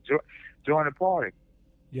joined the party.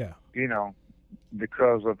 Yeah.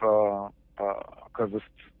 Because of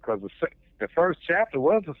the first chapter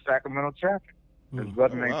was the Sacramento chapter. His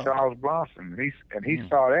brother named Charles Bronson. He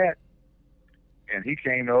saw that, and he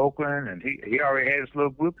came to Oakland, and he already had his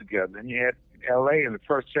little group together. And you had L.A. and the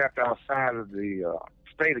first chapter outside of the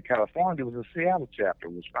state of California was the Seattle chapter,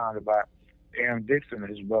 was founded by Aaron Dixon and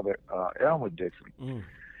his brother Elmer Dixon.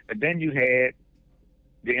 And then you had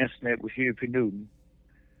the incident with Huey P. Newton,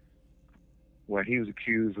 when he was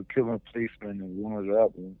accused of killing a policeman and one of the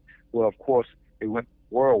other. Well, of course, it went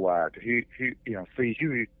worldwide. Free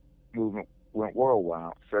Huey movement went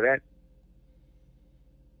worldwide. So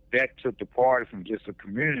that took the party from just a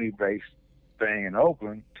community-based thing in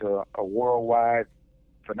Oakland to a worldwide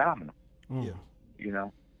phenomenon. Yeah.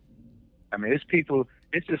 I mean, it's people.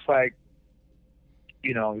 It's just like,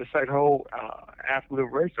 it's like the whole African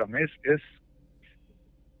race. I mean, it's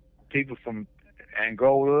people from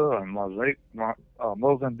Angola and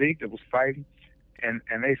Mozambique that was fighting, and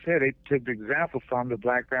they said they took the example from the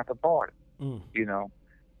Black Panther Party.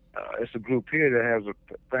 it's a group here that has a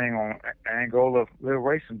thing on Angola Little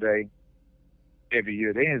Racing Day every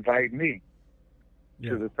year. They invite me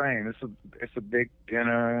to the thing. It's a big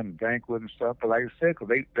dinner and banquet and stuff. But like I said, 'cause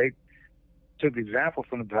they took example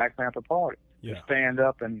from the Black Panther Party to stand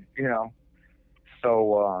up and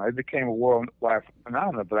so it became a worldwide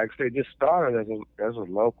phenomenon. But like I said, it just started as a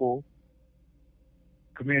local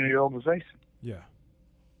community organization. Yeah.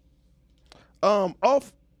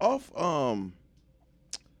 Off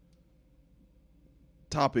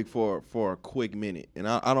topic for a quick minute, and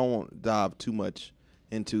I don't want to dive too much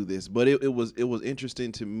into this, but it was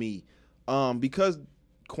interesting to me because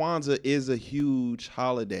Kwanzaa is a huge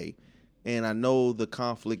holiday, and I know the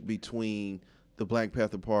conflict between the Black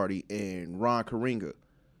Panther Party and Ron Karenga.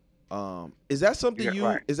 Is that something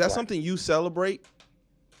something you celebrate?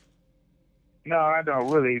 No, I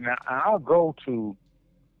don't really. Now I'll go to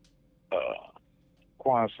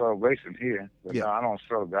Kwanzaa celebration here, but no, I don't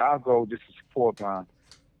celebrate. I'll go just to support my.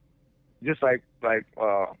 Just like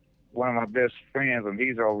one of my best friends, and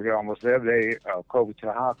he's over here almost every day, Kobe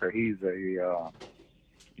Tahaka. He's a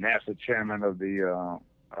NASA chairman of the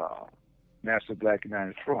NASA Black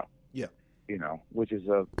United Front. Yeah. Which is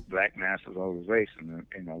a Black NASA organization.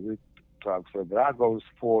 And, we talk so, but I go to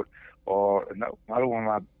support, or another one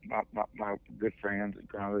of my good friends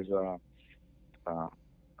is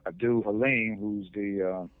Abdul Halim, who's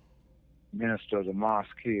the minister of the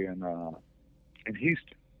mosque here in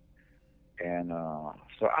Houston. And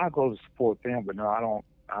so I go to support them, but no, I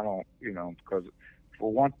don't, because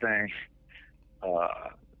for one thing,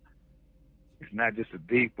 it's not just a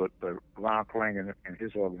beef, but Ron Karenga and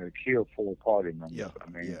his organization killed 4 party members. Yeah. I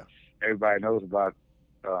mean, everybody knows about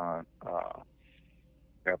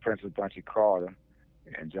Princess Bunchy Carter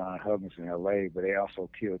and John Huggins in L.A., but they also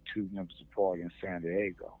killed 2 members of the party in San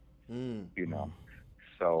Diego.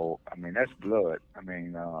 So I mean that's blood. I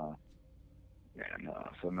mean.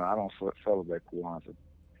 So no, I don't celebrate Kwanzaa.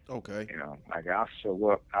 Okay. Like I'll show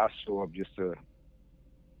up just to,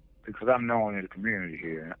 because I'm known in the community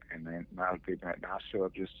here, and then a lot of people, I'll show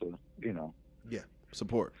up just to,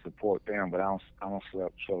 support them, but I don't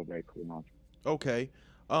celebrate Kwanzaa. Okay.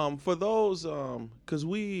 For those, because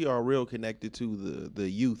we are real connected to the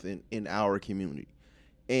youth in our community,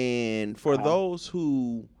 and for those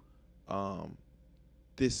who,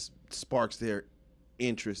 this sparks their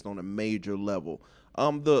interest on a major level.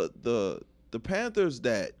 The Panthers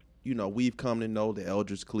that we've come to know, the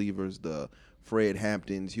Eldridge Cleavers, the Fred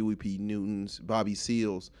Hamptons, Huey P. Newtons, Bobby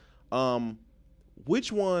Seals. What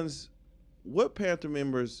Panther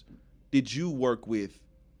members did you work with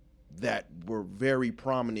that were very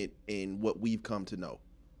prominent in what we've come to know?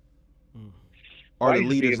 Are the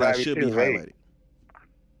leaders that should be highlighted?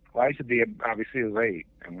 Well, I used to be at Bobby Seals' aide,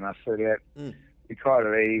 and when I say that, he called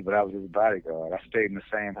it aide, but I was his bodyguard. I stayed in the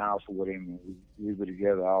same house with him, and we were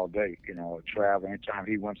together all day, travel. Anytime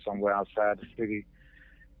he went somewhere outside the city,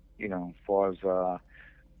 as far as, I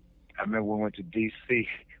remember we went to D.C.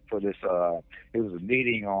 for this, it was a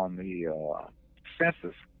meeting on the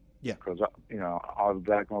census. Yeah. Because, all the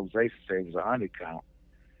Black organizations say it was an undercount.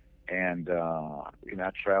 And,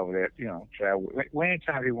 I traveled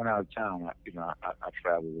anytime he went out of town, I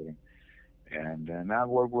traveled with him. And I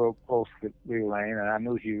worked real close with Lee Lane, and I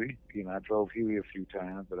knew Huey. I drove Huey a few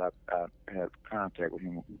times, but I had contact with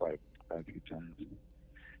him quite a few times.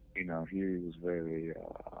 Huey was very,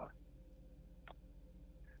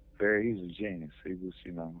 he was a genius. He was,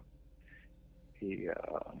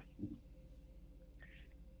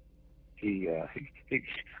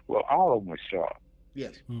 well, all of them were sharp.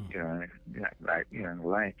 Yes. Like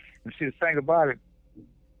Lane. And see, the thing about it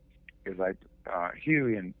is like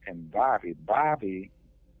Huey and Bobby. Bobby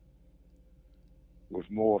was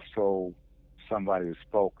more so somebody who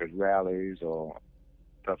spoke at rallies or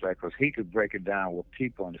stuff like that, because he could break it down where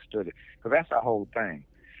people understood it. Because that's our whole thing,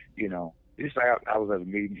 Just like I was at a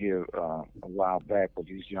meeting here a while back with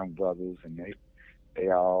these young brothers, and they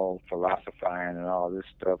all philosophizing and all this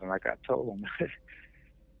stuff. And like I told them,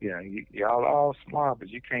 y'all all smart, but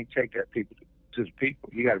you can't take that to the people.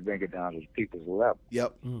 You got to bring it down to the people's level.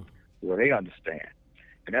 Yep. Where they understand.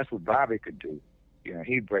 And that's what Bobby could do.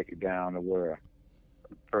 He'd break it down to where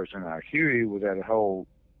a person like Huey was at a whole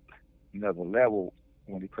another level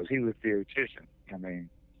because he was a theoretician. I mean,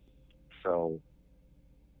 so,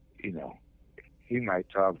 he might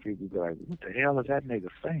talk to people, be like, what the hell is that nigga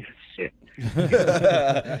saying? Shit.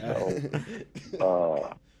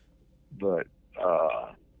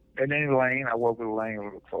 And then Lane, I worked with Lane a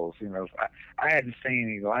little close. I hadn't seen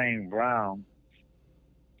any Lane Brown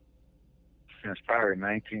since probably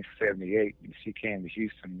 1978. She came to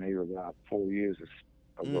Houston maybe about 4 years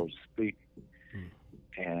ago to speak.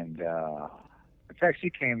 And in fact, she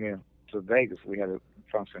came in to Vegas. We had a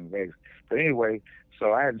function in Vegas. But anyway,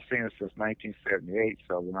 so I hadn't seen her since 1978.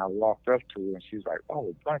 So when I walked up to her and she was like,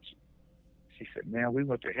 "Oh, Bunchy," she said, "Man, we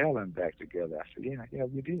went to hell and back together." I said, "Yeah,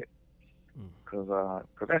 we did." Cause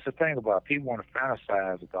that's the thing about it. People want to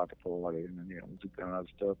fantasize about the party and do other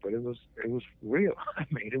stuff, but it was real. I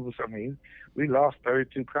mean, we lost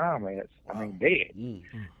 32 comrades. I mean, dead.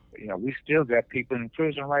 We still got people in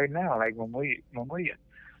prison right now, like Mamuya.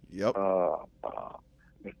 Yep.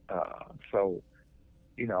 So,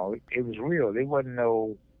 it was real. There wasn't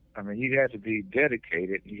no. I mean, you had to be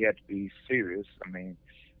dedicated. You had to be serious. I mean,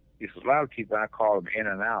 there's a lot of people, I call them in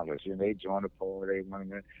and outers. They joined the party, they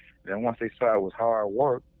went in. Then once they saw it was hard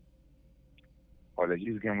work, or that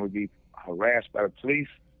you was going to be harassed by the police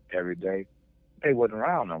every day, they wasn't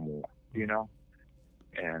around no more,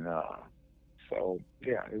 And so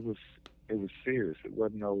yeah, it was serious. It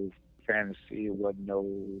wasn't no fantasy. It wasn't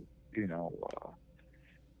no,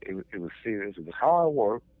 it was serious. It was hard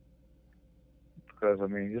work because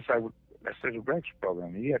just like let's say the breakfast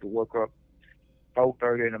program, you had to work up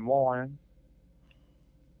 4:30 in the morning,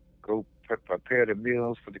 go prepare the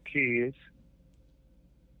meals for the kids.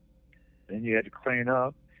 Then you had to clean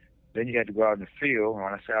up. Then you had to go out in the field. And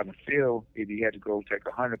when I say out in the field, either you had to go take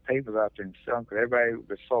 100 papers out there and sell them, because everybody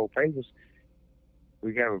that sold papers,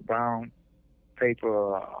 we got a brown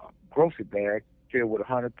paper grocery bag filled with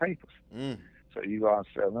 100 papers. So you go out and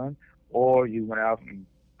sell them, or you went out and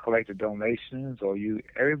collected donations, or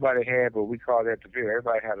everybody had what we call that the field.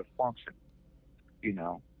 Everybody had a function,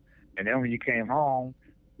 And then when you came home,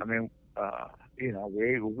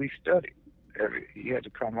 we studied. You had to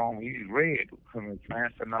come home. You read from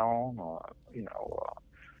Fanon or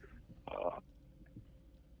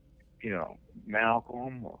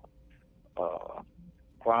Malcolm or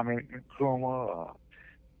Kwame Nkrumah.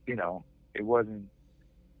 It wasn't.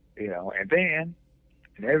 And then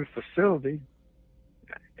in every facility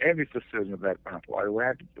in the Black Panther Party,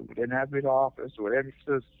 we didn't have a big office. With every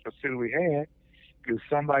facility we had, there was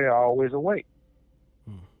somebody always awake.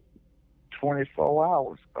 24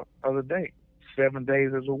 hours of the day, 7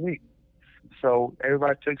 days of the week. So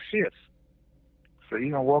everybody took shifts. So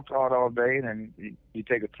you worked hard all day, and then you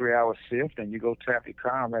take a 3-hour shift, and you go tap your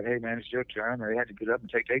comrade, "Hey man, it's your turn." And they had to get up and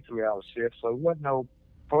take their 3-hour shift. So it wasn't no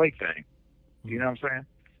play thing. You know what I'm saying?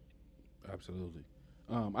 Absolutely.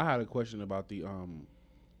 I had a question about the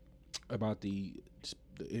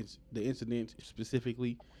incident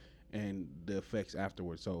specifically and the effects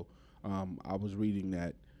afterwards. So I was reading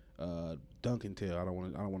that Duncan Tell, I don't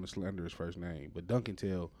want to slander his first name, but Duncan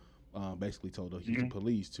Tell basically told the Houston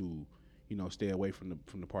police to stay away from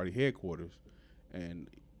the party headquarters. And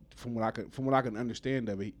from what I can understand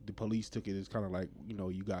of it, the police took it as kind of like,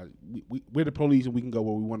 you guys, we're the police and we can go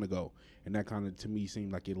where we want to go. And that kind of, to me,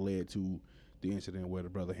 seemed like it led to the incident where the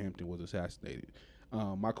brother Hampton was assassinated.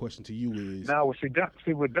 My question to you is... Now, with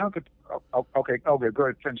Duncan... Okay, go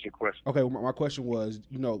ahead, finish your question. Okay, my question was,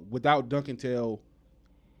 without Duncan Tell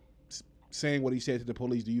saying what he said to the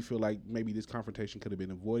police, do you feel like maybe this confrontation could have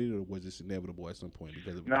been avoided, or was this inevitable at some point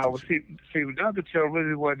because of... No, Duncan Tell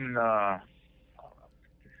really wasn't...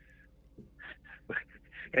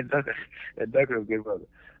 and Duncan was a good brother.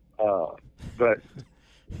 But,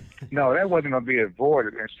 no, that wasn't going to be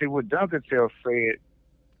avoided. And see, what Duncan Tell said,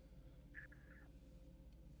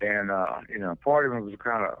 and, part of him was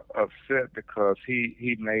kind of upset because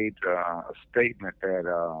he made a statement that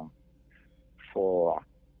for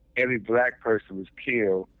every black person was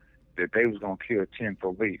killed, that they was going to kill 10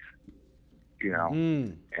 police,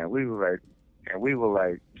 And we were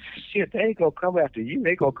like, shit, they ain't going to come after you.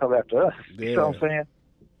 They going to come after us. Yeah. You know what I'm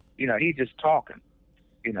saying? He just talking,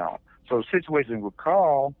 So the situation with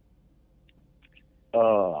Carl,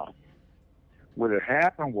 what had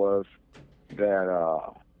happened was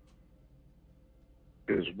that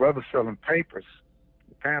his brother selling papers,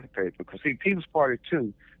 the Panther paper, because see, People's Party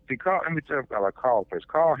too. See, let me tell you about Carl first.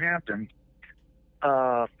 Carl Hampton,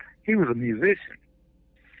 he was a musician.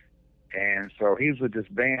 And so he was with this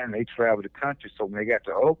band. They traveled the country. So when they got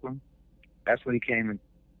to Oakland, that's when he came in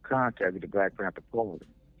contact with the Black Panther Party.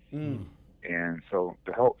 And so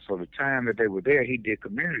the time that they were there, he did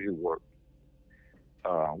community work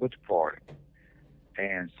with the party.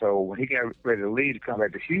 And so when he got ready to leave to come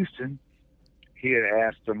back to Houston, he had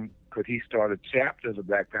asked them, could he start a chapter of the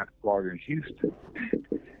Black Panther Party in Houston?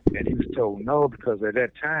 And he was told no, because at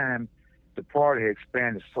that time, the party had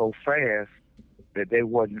expanded so fast that they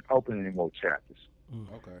wasn't opening any more chapters.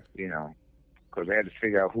 Okay. Because they had to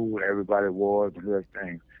figure out who everybody was and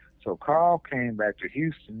everything. So Carl came back to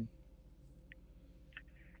Houston,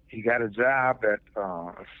 he got a job at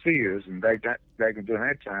Sears, and back during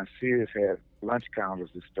that time, Sears had lunch counters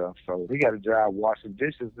and stuff. So he got a job washing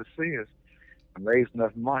dishes at Sears and raised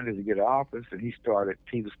enough money to get an office, and he started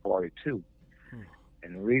People's Party 2.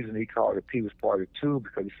 And the reason he called it People's Party 2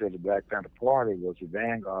 because he said the Black Panther Party was the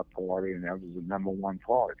vanguard party, and that was the #1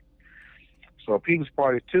 party. So People's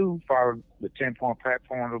Party 2 followed the 10-point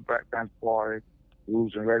platform of the Black Panther Party,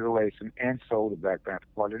 rules and regulations, and sold the Black Panther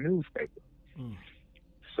Party newspaper.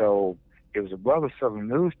 So it was a Brother Southern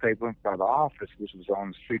newspaper by the office, which was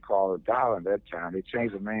on the street called The Dollar at that time. They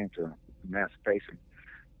changed the name to Emancipation.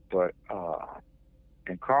 But,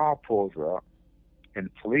 and Carl pulls up, and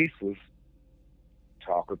the police was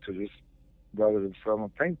talking to this Brother Southern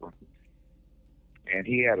paper. And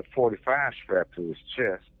he had a .45 strapped to his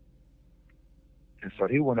chest. And so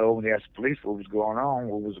he went over and asked the police what was going on,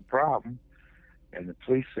 what was the problem. And the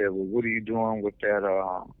police said, well, what are you doing with that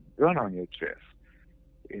gun on your chest?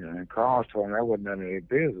 You know, and Carl told him that wasn't none of their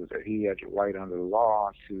business, that he had the right under the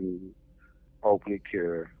law to openly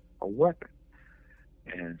carry a weapon.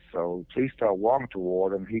 And so the police started walking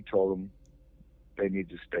toward him. He told them they need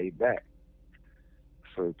to stay back.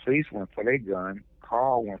 So the police went for their gun,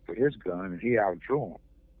 Carl went for his gun, and he outdrew him.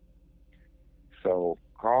 So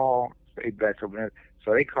Carl stayed back up there.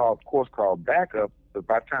 So they called backup, but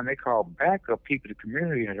by the time they called backup, people in the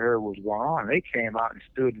community had heard what was going on. They came out and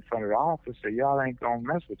stood in front of the office and said, y'all ain't gonna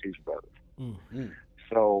mess with these brothers. Mm-hmm.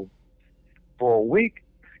 So for a week,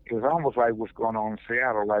 it was almost like what's going on in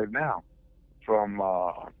Seattle right now. From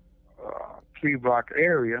 3-block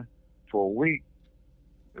area for a week,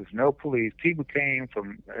 there's no police. People came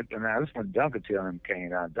from, now this is when Duncan Taylor came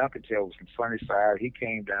down. Duncan Taylor was from Sunnyside. He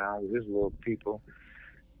came down with his little people.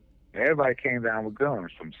 Everybody came down with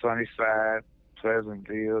guns from Sunnyside,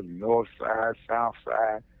 Pleasantville, North Side, South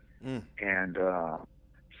Side. And so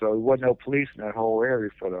there wasn't no police in that whole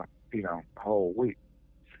area for the whole week.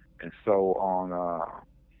 And so on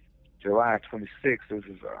July 26th, this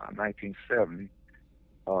is 1970,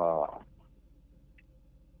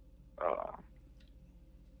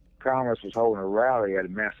 Congress was holding a rally at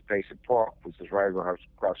Emancipation Park, which is right across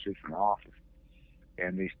the street from the office.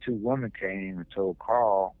 And these two women came and told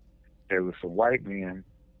Carl there was some white men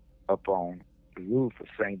up on the roof of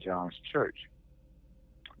St. John's Church,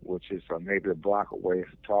 which is maybe a block away.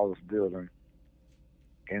 It's the tallest building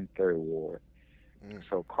in 3rd Ward.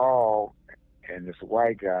 So Carl and this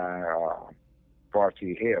white guy,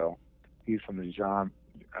 Barty Hill, he's from the John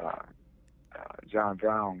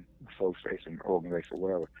Brown Association, organization,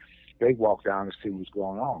 whatever. They walked down to see what was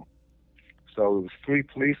going on. So it was 3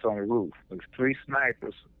 police on the roof. It was 3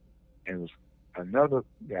 snipers, and it was another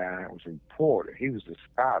guy, was a reporter. He was the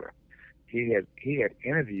spotter. He had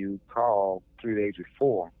interviewed Carl 3 days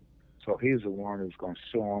before, so he was the one who was going to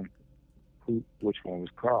show him which one was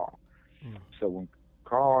Carl. So when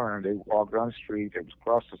Carl and they walked down the street, they was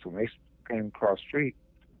crossing. So when they came across the street,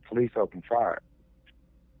 police opened fire.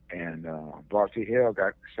 And Barty Hill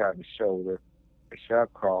got shot in the shoulder. They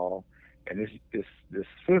shot Carl, and this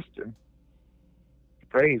sister,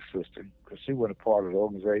 brave sister, because she wasn't a part of the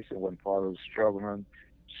organization, wasn't part of the struggle.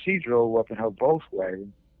 She drove up in her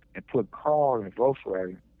Volkswagen and put Carl in the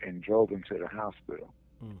Volkswagen and drove him to the hospital,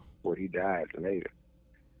 where he died later.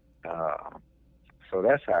 So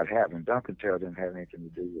that's how it happened. Duncan Taylor didn't have anything to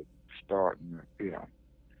do with starting, the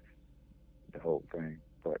whole thing.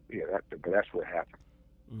 But yeah, that's what happened.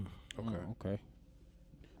 Okay.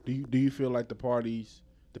 Do you feel like the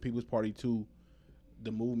People's Party 2,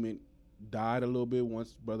 the movement died a little bit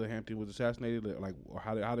once Brother Hampton was assassinated? Like, or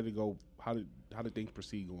how did it go? How did things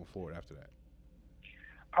proceed going forward after that?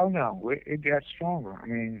 Oh no, it got stronger. I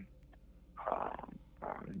mean,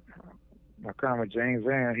 my comrade James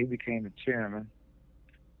Vann, he became the chairman,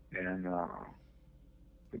 and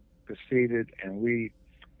proceeded, and we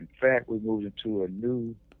moved into a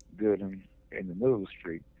new building in the middle of the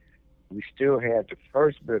street. We still had the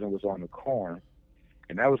first building was on the corner,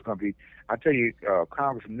 and that was going to be, I tell you,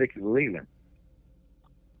 Congressman Nikki Leland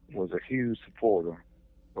was a huge supporter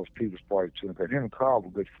of People's Party 2, because him and Carl were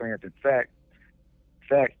good friends. In fact,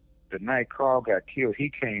 the night Carl got killed, he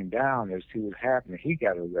came down as he was happening. He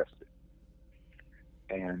got arrested.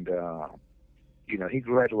 And, he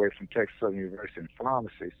graduated from Texas Southern University in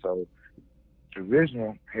pharmacy, so the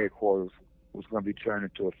original headquarters was going to be turned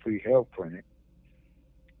into a free health clinic.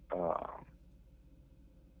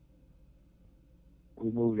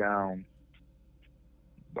 We moved down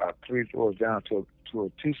about 3 floors down to a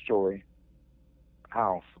 2-story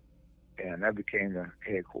house, and that became the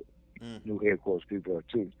new headquarters People Party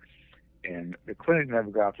 2. And the clinic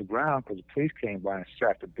never got off the ground because the police came by and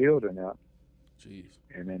shot the building up. Jeez.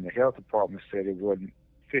 And then the health department said it wasn't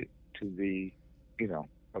fit to be,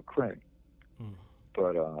 a clinic.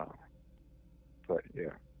 But yeah,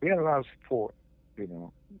 we had a lot of support. I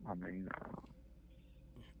mean,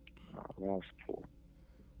 a lot of support.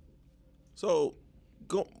 So,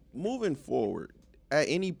 moving forward, at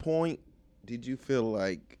any point did you feel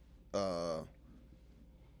like,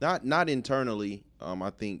 not internally, I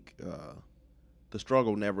think the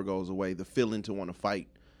struggle never goes away. The feeling to want to fight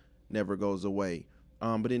never goes away.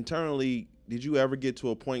 But internally, did you ever get to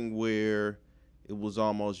a point where it was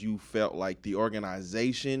almost you felt like the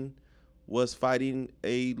organization was fighting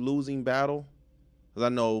a losing battle? Because I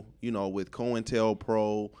know, with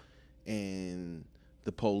COINTELPRO and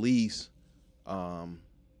the police, kind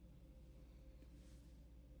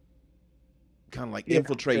of like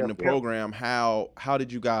infiltrating the program, how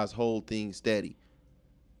did you guys hold things steady?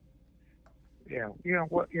 Yeah,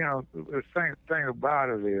 the thing about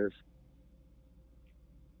it is,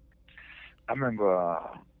 I remember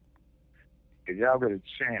if y'all get a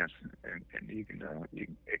chance, and you can get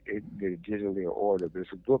it digitally ordered.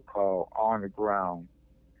 There's a book called On the Ground: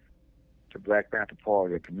 The Black Panther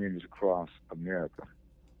Party of Communities Across America,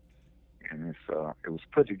 and it was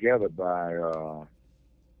put together by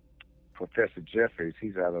Professor Jeffries.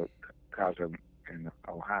 He's out of college in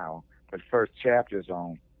Ohio. But the first chapter is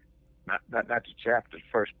on not the chapter. The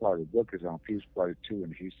first part of the book is on Peace Party 2 in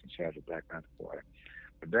the Houston chapter of Black Panther Party.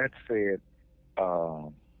 But that said,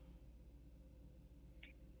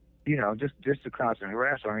 just the constant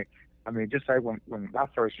harassment. I mean, just like when my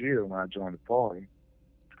first year when I joined the party,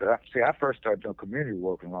 because I first started doing community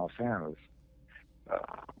work in Los Angeles,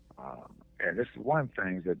 and this is one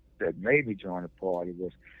thing that made me join the party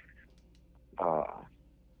was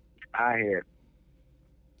I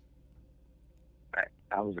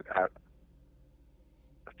was a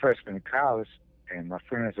freshman in college, and my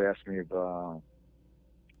friends asked me if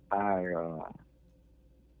I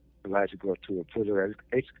would like to go to a political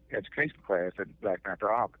education class at the Black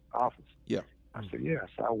Panther office. Yeah. I said, yes.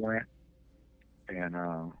 So I went, and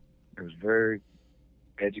it was very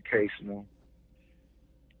educational,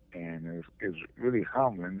 and it was really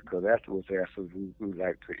humbling, because afterwards they asked us who we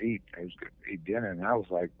like to eat. They was going to eat dinner, and I was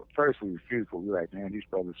like, first we refused, because we were like, man, these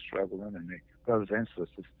brothers struggling, and they brothers and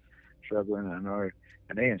sisters struggling, and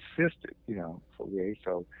they insisted,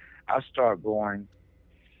 so I started going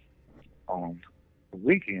on the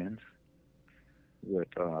weekends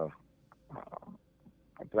with a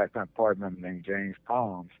Black Panther Party member named James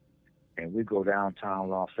Palms, and we go downtown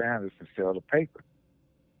Los Angeles and sell the paper.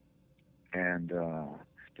 And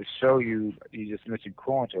to show you just mentioned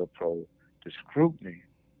COINTELPRO, the scrutiny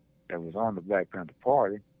that was on the Black Panther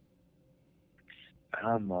Party.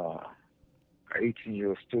 I'm an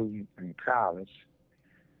 18-year-old student in college,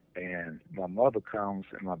 and my mother comes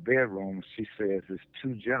in my bedroom and she says there's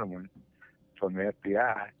two gentlemen from the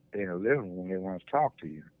FBI in the living room, they want to talk to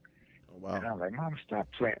you. Oh, wow. And I'm like, Mama, stop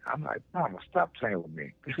playing. I'm like, Mama, stop playing with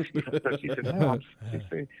me. She said, no,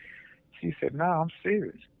 she said, no, I'm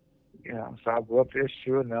serious. So I go up there,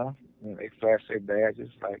 sure enough, they flash their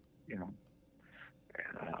badges, like, and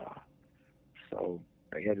so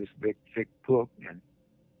they had this big, thick book, and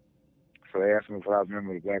so they asked me if I was a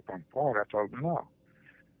member of the Black Panther Party. I told them no.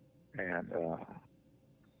 And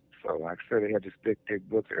so, like I said, they had this big, thick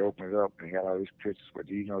book. They opened it up, and they had all these pictures. Well,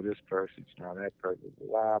 do you know this person? You know that person?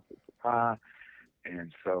 Blah, blah, blah.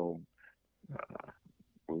 And so,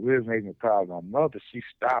 what really made me proud of my mother, she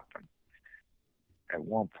stopped him at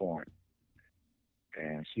one point,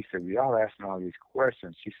 and she said, well, y'all asking all these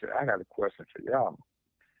questions. She said, I got a question for y'all.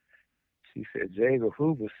 She said, J. Edgar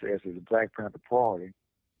Hoover says that the Black Panther Party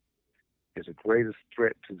is the greatest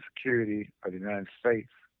threat to the security of the United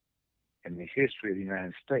States in the history of the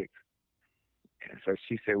United States. And so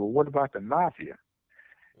she said, well, what about the mafia?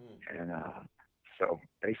 And so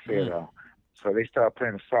they said, so they started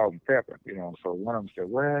playing the salt and pepper, So one of them said,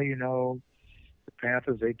 well, the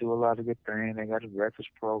Panthers, they do a lot of good things. They got a breakfast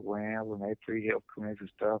program, and they free health clinics and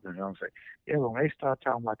stuff. And I'm saying, yeah, when they start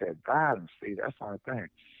talking about that violence, see, that's not a thing.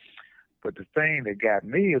 But the thing that got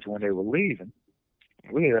me is when they were leaving.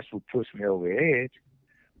 Really, that's what pushed me over the edge.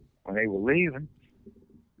 When they were leaving,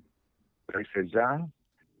 they said, John,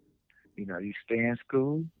 you stay in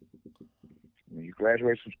school. When you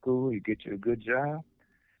graduate from school, you get you a good job,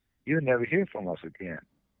 you'll never hear from us again.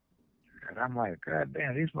 And I'm like, God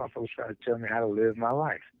damn, these motherfuckers trying to tell me how to live my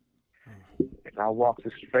life. If I walk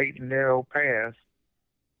the straight and narrow path,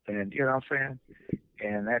 then, you know what I'm saying?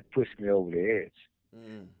 And that pushed me over the edge,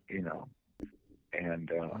 And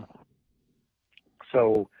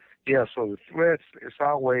so the threats, it's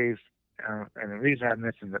always, and the reason I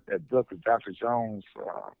mentioned that book of Dr. Jones,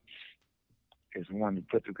 is one to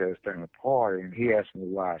put together this thing a party, and he asked me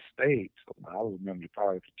why I stayed. So I remember the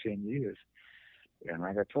party for 10 years. And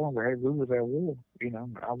like I told him, hey, we was at war. I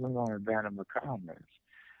wasn't going to abandon my comments,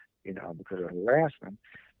 because of harassment.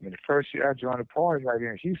 I mean, the first year I joined the party right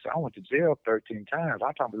here in Houston, I went to jail 13 times.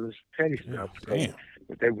 I'm talking about this petty stuff. Damn.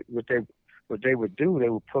 What they would do, they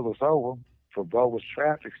would pull us over for bogus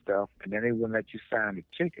traffic stuff, and then they wouldn't let you sign the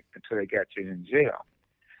ticket until they got you in jail.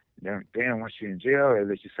 Then once you're in jail, they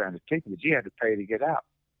let you sign the ticket, but you had to pay to get out.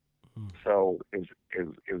 So it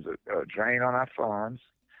was a drain on our funds.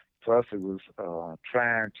 Plus, it was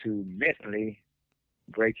trying to mentally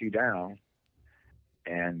break you down,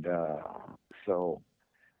 and so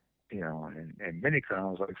and many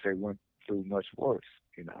crimes, like I say, went through much worse.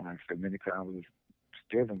 Like I said, many crimes is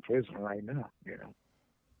still in prison right now.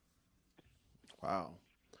 Wow.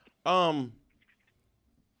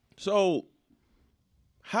 So,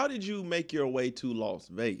 how did you make your way to Las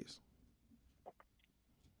Vegas?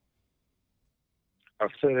 I'll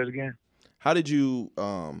say that again. How did you?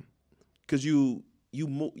 Because you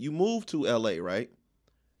moved to L.A., right?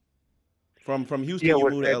 From Houston, you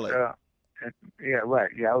moved to L.A. Yeah, right.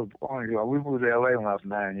 Yeah, I was born here. We moved to L.A. when I was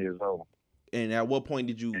 9 years old. And at what point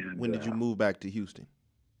did you move back to Houston?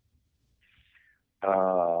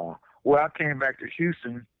 Well, I came back to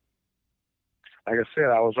Houston. Like I said,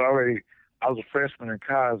 I was a freshman in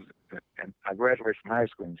college, and I graduated from high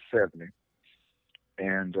school in '70.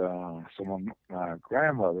 And so my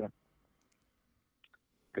grandmother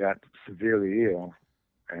got severely ill,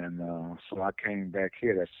 and so I came back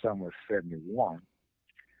here that summer of '71,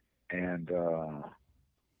 and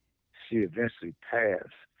she eventually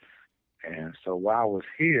passed. And so while I was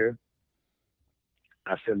here,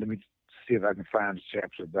 I said, let me see if I can find the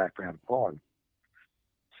chapter back around the party.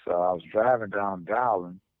 So I was driving down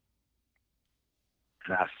Dowling,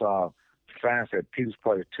 and I saw the sign said People's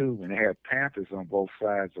Party 2, and they had Panthers on both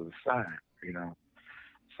sides of the sign,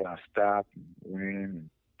 So I stopped and went in and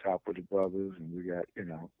talked with the brothers, and we got,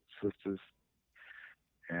 sisters.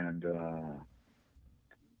 And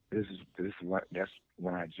that's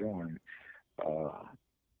when I joined.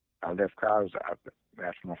 I left college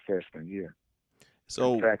after my freshman year.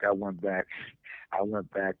 So in fact, I went back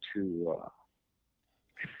to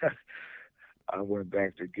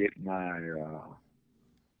get my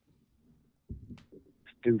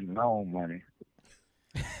student loan money,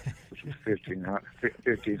 which was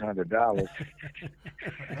 $1,500.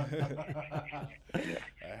 I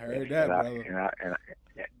heard that, brother.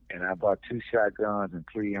 And I bought 2 shotguns and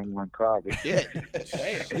 3 M1 carbines. Yeah.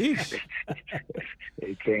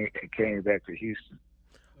 It came back to Houston.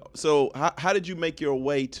 So how did you make your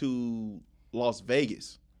way to Las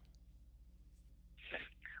Vegas?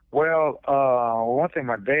 Well, one thing,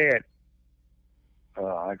 my dad,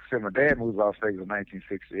 like I said, my dad moved to Las Vegas in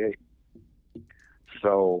 1968.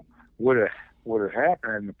 So what had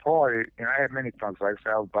happened in the party, I had many functions. Like I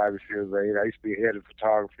said, I was Bobby Sears' aide. I used to be head of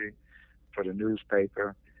photography for the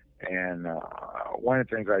newspaper. And one of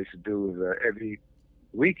the things I used to do is every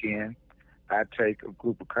weekend, I'd take a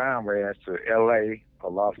group of comrades to L.A.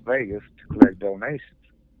 or Las Vegas to collect donations.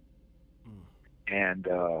 And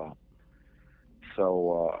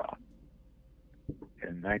so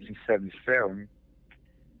in 1977,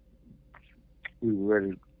 we were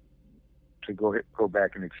ready to go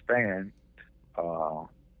back and expand.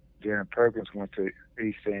 Darren Perkins went to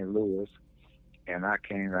East St. Louis, and I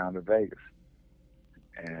came down to Vegas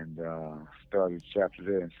and started chapter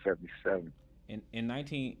there in '77. In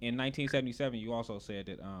 1977, you also said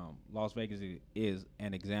that Las Vegas is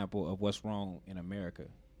an example of what's wrong in America.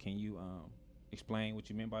 Can you explain what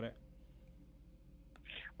you meant by that?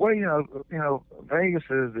 Well, Vegas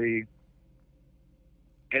is the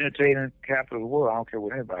entertainment capital of the world. I don't care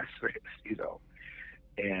what anybody says,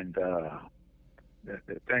 And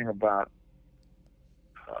the thing about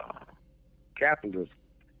capitalism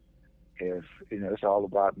is, it's all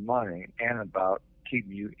about money and about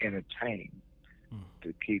keeping you entertained,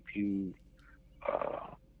 to keep you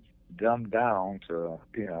dumbed down to,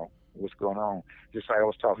 what's going on. Just like I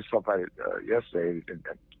was talking to somebody yesterday, and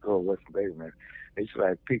go away from Vegas, man. It's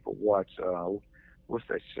like people watch, what's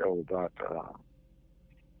that show about,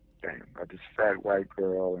 this fat white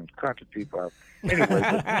girl and country people. Anyway,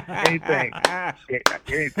 anything, I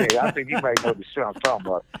think you might know the show I'm talking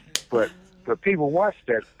about. But people watch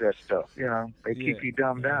that stuff, they keep you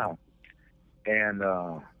dumbed down. And,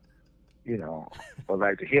 or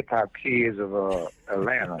like the hip hop kids of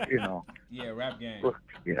Atlanta, Yeah, rap game.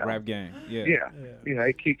 Rap game. Yeah. Yeah.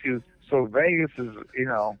 They keep you. So Vegas is,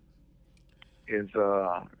 is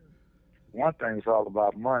one thing. It's all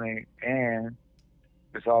about money, and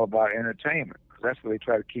it's all about entertainment. That's where they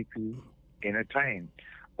try to keep you entertained,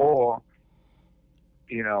 or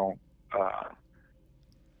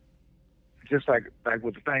just like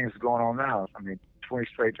with the things going on now. I mean, 20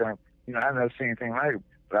 straight times. I've never seen anything like it.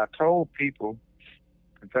 But I told people.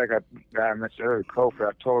 In fact, I mentioned earlier, Kofi.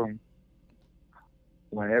 I told him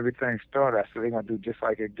when everything started, I said they're gonna do just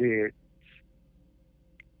like it did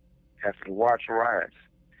after the Watch riots.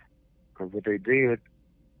 Because what they did,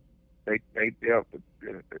 the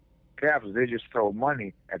capitalists, they just stole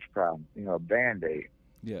money at the problem. A Band-Aid.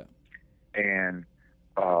 Yeah. And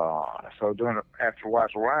so after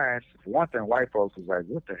Watch riots, for one thing, white folks was like,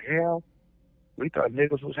 "What the hell? We thought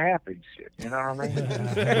niggas was happy and shit." You know what I mean?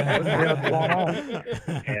 What the hell's going on?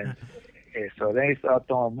 And so they started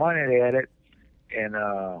throwing money at it, and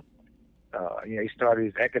he started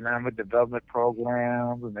these economic development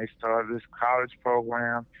programs, and they started this college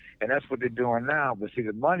program, and that's what they're doing now. But see,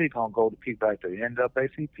 the money gonna go to people like the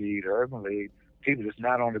NAACP, the Urban League, people that's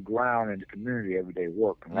not on the ground in the community every day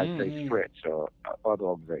working, like they Stretch or other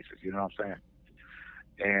organizations. You know what I'm saying?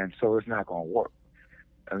 And so it's not gonna work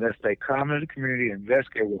unless they come into the community and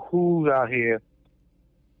investigate who's out here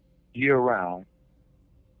year round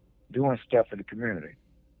doing stuff in the community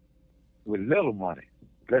with little money.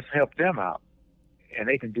 Let's help them out, and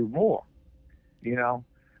they can do more.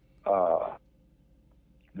 But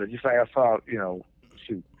just like I saw,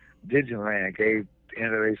 Digiland gave the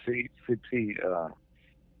NAACP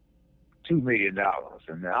 $2 million,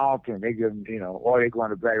 and all of them they give them, or they go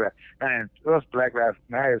on to Black Lives. And us Black Lives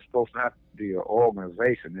Matter is supposed not to be an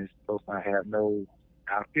organization. It's supposed not have no,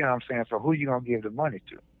 what I'm saying. So who you gonna give the money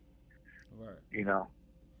to? Right.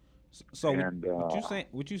 So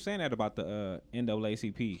what you saying that about the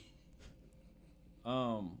NAACP?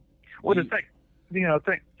 Well, the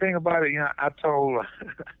thing about it, I told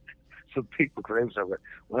some people, because they was like,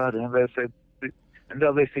 well, the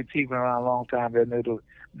NAACP been around a long time.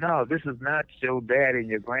 No, this is not your daddy and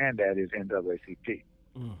your granddaddy's NAACP.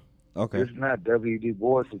 Okay. This is not W.D.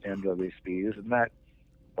 Boyce's NAACP. This is not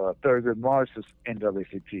Thurgood Marshall's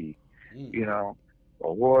NAACP.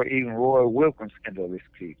 Or Roy Wilkins'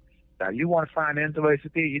 NAACP. Now, you want to find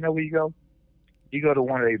NAACP, you know where you go? You go to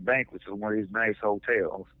one of these banquets or one of these nice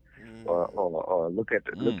hotels, or look at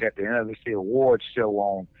the NAACP awards show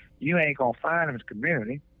on. You ain't gonna find them in the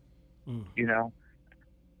community. I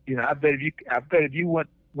bet if you went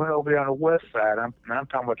over there on the west side, I'm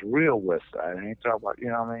talking about the real west side. I ain't talking about, you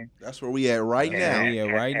know what I mean? That's where we at right now.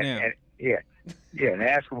 And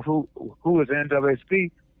ask them who is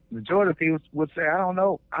NAACP. Majority of people would say, I don't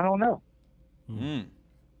know.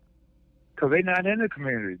 Because they're not in the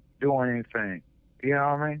community doing anything. You know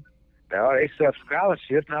what I mean? They accept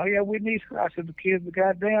scholarships. Now, we need scholarships for kids, but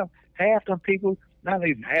goddamn, half them people, not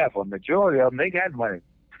even half of them, majority of them, they got money.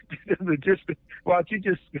 Why don't you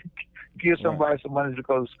just give somebody some money to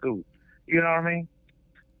go to school? You know what I mean?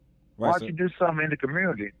 Why don't you do something in the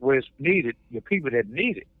community where it's needed, the people that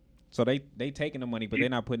need it? So they taking the money, but they're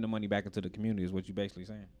not putting the money back into the community is what you're basically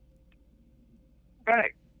saying.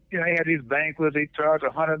 Right. They had these banquets, they charge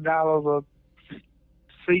 $100 a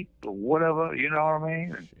seat or whatever, you know what I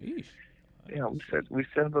mean? And, we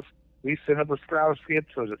send up a scholarship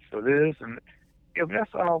for this, and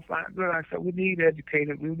that's all fine. Good. Like I said, we need to educate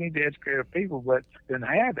our people, but then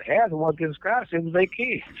half the ones getting scholarships is their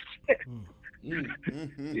kids.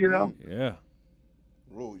 Yeah.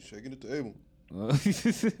 Bro, you shaking the table.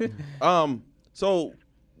 So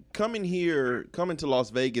coming to Las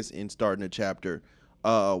Vegas and starting a chapter,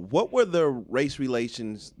 what were the race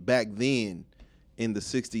relations back then in the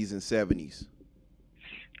 60s and 70s?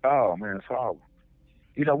 Oh man, it's horrible.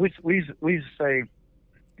 We used to say,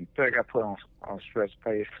 in fact, I put on Stretch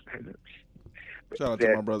page. Shout out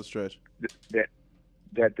to my brother Stretch. That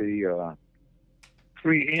the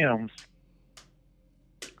 3 M's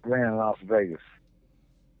ran in Las Vegas.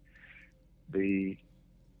 The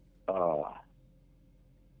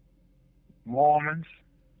Mormons,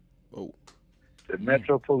 the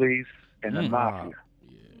Metro Police, and the Mafia.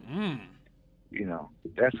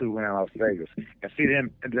 That's who ran Las Vegas. And see, then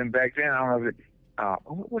back then, I don't know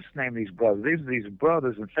what's the name of these brothers? These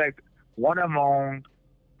brothers. In fact, one of them owned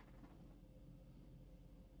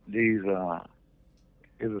these. It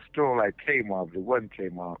was a store like Kmart, but it wasn't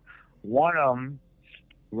Kmart. One of them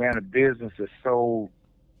ran a business that sold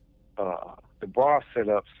the bar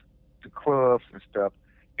setups to clubs and stuff,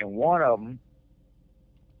 and one of them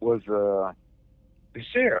was the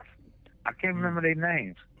sheriff. I can't remember their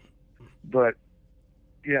names, but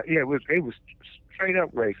it was straight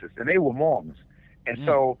up racist, and they were Mormons. And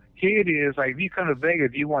so here it is, like if you come to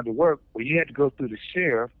Vegas, if you wanted to work, well, you had to go through the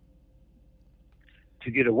sheriff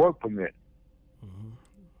to get a work permit.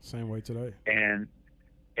 Same way today. And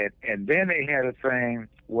And then they had a thing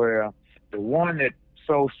where the one that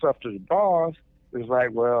sold stuff to the bars was like,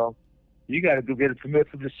 well, you got to go get a permit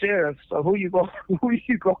from the sheriff. So who you go, you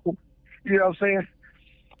know what I'm saying?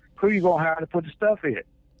 Who you going to hire to put the stuff in?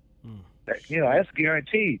 You know, that's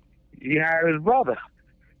guaranteed. You hire his brother,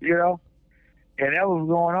 you know? And that was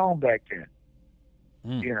going on back then,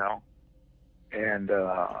 you know? And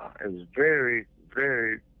it was very,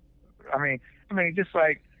 very, I mean, just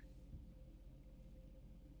like,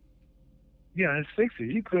 you know, in the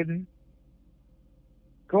 60s, you couldn't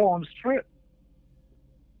go on the strip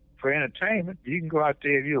for entertainment. You can go out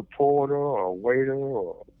there if you're a porter or a waiter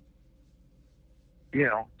or, you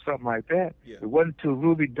know, something like that. Yeah. It wasn't until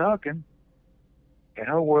Ruby Duncan and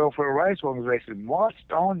her welfare rights organization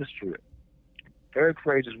marched on the strip. Very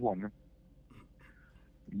courageous woman.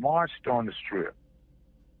 Marched on the strip.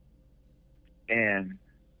 And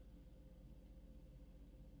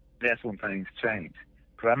that's when things changed.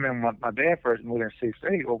 Because I remember my dad first moved in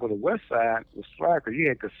 '68 over the west side was Striker. You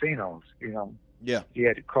had casinos, you know. Yeah. You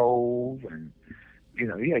had the Cove and, you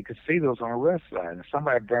know, you had casinos on the west side. And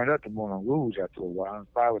somebody burned up the Moulin Rouge after a while,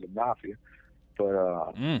 probably the Mafia.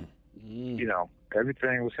 But, you know,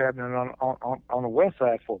 everything was happening on the west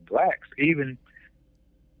side for blacks. Even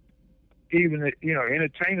the, you know,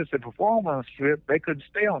 entertainers that perform on the strip, they couldn't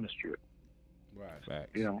stay on the strip. Right.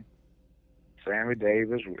 Facts. You know, Sammy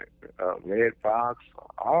Davis, Red Fox,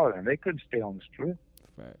 all of them, they couldn't stay on the strip.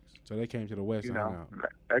 Facts. So they came to the west You side know,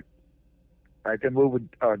 now. like that movie,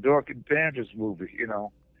 Dorothy Dandridge movie, you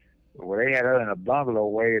know, where they had her in a bungalow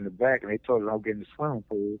way in the back, and they told her don't get in the swimming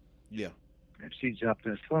pool. Yeah. And she jumped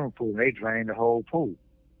in the swimming pool, and they drained the whole pool.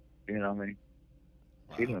 You know what I mean?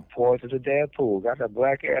 She done poured to the damn pool, got that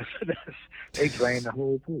black ass. They drained the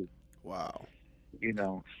whole pool. Wow. You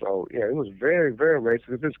know, so yeah, it was very, very racist.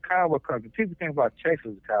 Because this cowboy country, people think about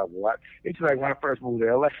Texas as a cowboy. It's like when I first moved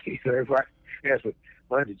to LA, everybody asked me,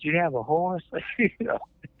 well, did you have a horse? You know,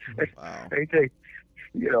 Wow. they think,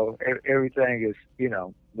 you know, everything is, you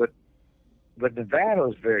know, but Nevada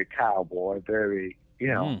is very cowboy, very, you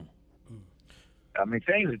know, I mean,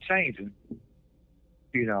 things are changing,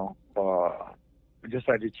 you know, just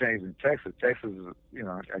like they changed in Texas. Texas is, you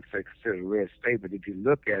know, like I say, considered a red state, but if you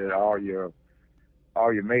look at it, all your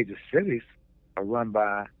major cities are run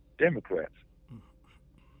by Democrats.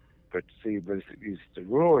 But see, it's the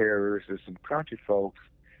rural areas, there's some country folks,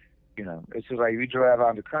 you know, it's just like you drive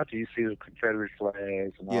out in the country, you see the Confederate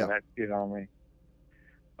flags and all that, you know what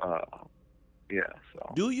I mean? Yeah,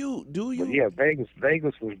 so. Do you? But yeah, Vegas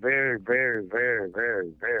was very, very, very,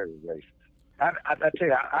 very, very racist. I tell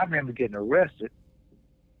you, I remember getting arrested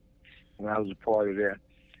when I was a part of that.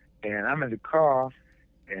 And I'm in the car,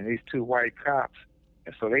 and these two white cops,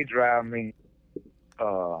 and so they drive me,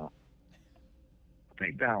 I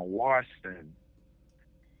think down Washington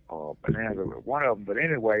or Bonanza, one of them. But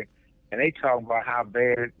anyway, and they talking about how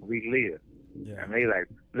bad we live. Yeah. And they like,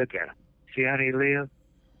 look at them. See how they live?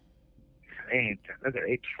 They ain't, look at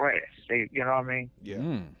they trash. They, you know what I mean? Yeah.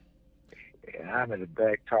 And I'm in the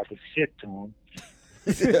back talking shit to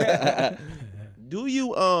them. Do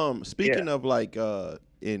you speaking of like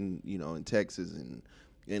in, you know, in Texas and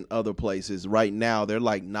in other places right now, they're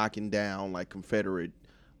like knocking down like Confederate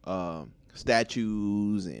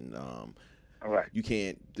statues and Right. you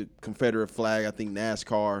can't, the Confederate flag, I think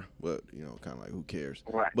NASCAR, but you know, kind of like who cares?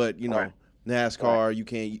 Right. But you know, Right. NASCAR, you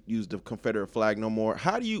can't use the Confederate flag no more.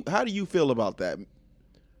 How do you feel about that?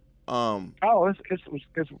 Oh,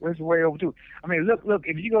 it's way overdue. I mean, look,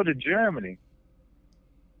 if you go to Germany,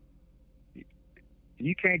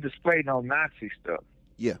 you can't display no Nazi stuff.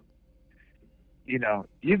 Yeah. You know,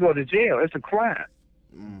 you go to jail. It's a crime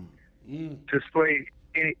to display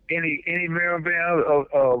any memorabilia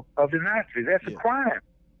of the Nazis. That's a crime.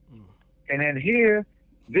 And then here,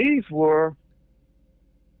 these were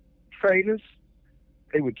traitors.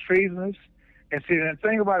 They were treasonous. And see, the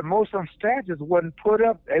thing about it, most of them statues wasn't put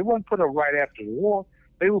up. They wasn't put up right after the war.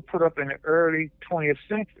 They were put up in the early 20th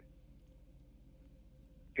century.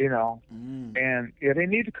 You know, and yeah, they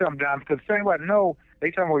need to come down because the thing about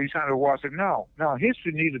they talking about you trying to watch it. No,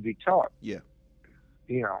 history needs to be taught. Yeah.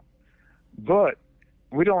 You know, but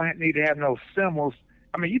we don't need to have no symbols.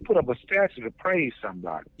 I mean, you put up a statue to praise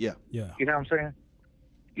somebody. Yeah. Yeah. You know what I'm saying?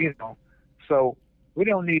 You know, so we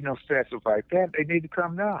don't need no statues like that. They need to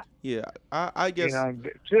come down. Yeah, I guess. You know,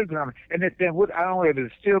 children, and then what? I don't know if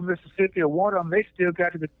it's still Mississippi or one of them. They still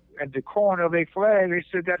got at the corner of their flag. They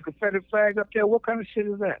still got the Confederate flag up there. What kind of shit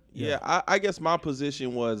is that? Yeah, I guess my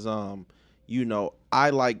position was, you know,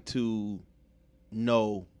 I like to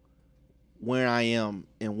know where I am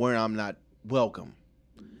and where I'm not welcome.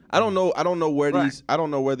 I don't know. I don't know where Right. these. I don't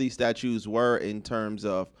know where these statues were in terms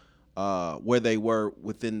of where they were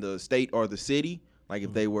within the state or the city. Like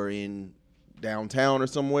if they were in downtown or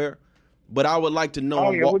somewhere. But I would like to know.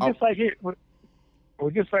 Oh yeah, well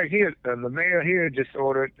just like here, the mayor here just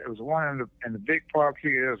ordered. There was one in the big park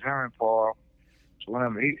here. It was Herman Park. It's one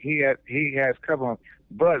of them. He has a couple of them,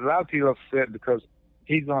 but a lot of people upset because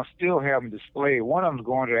he's gonna still have them displayed. One of them's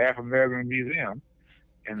going to the African American Museum,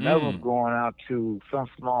 and another one's going out to some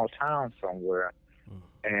small town somewhere.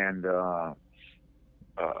 And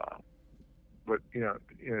but the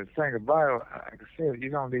thing about it, like I said, you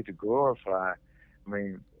don't need to glorify. I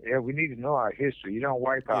mean, yeah, we need to know our history. You don't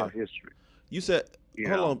wipe out history. You said,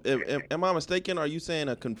 hold on, am I mistaken? Are you saying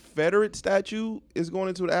a Confederate statue is going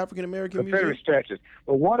into the African American Museum? Confederate statues.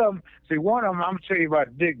 But one of them, I'm going to tell you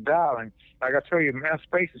about Dick Dowling. Like I tell you,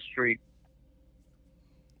 Emancipation Street,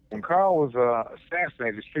 when Carl was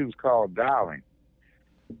assassinated, the street was called Dowling.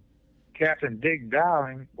 Captain Dick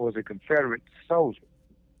Dowling was a Confederate soldier.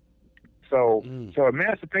 So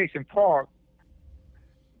Emancipation Park,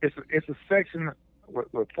 it's a section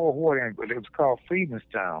with Fort Worth in, but it was called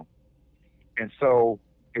Freemanstown. And so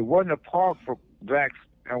it wasn't a park for blacks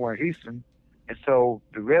anywhere in Houston. And so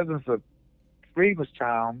the residents of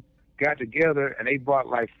Freemanstown got together and they bought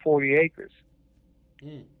like 40 acres.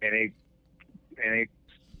 And they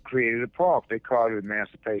created a park. They called it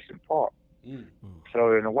Emancipation Park.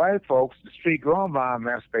 So in the white folks, the street going by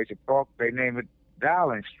Emancipation Park, they named it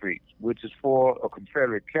Dowling Street, which is for a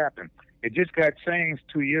Confederate captain. It just got changed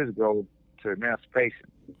 2 years ago to Emancipation.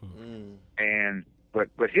 And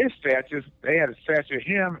but his statues, they had a statue of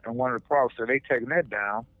him in one of the parks, so they taken that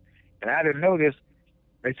down. And I didn't know this.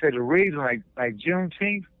 They said the reason, like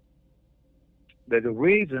Juneteenth, that the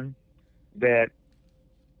reason that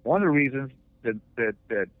one of the reasons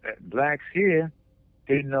that blacks here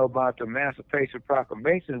didn't know about the Emancipation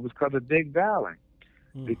Proclamation was because of Dick Dowling,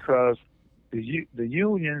 because the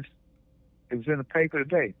unions, it was in the paper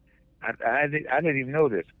today. I didn't even know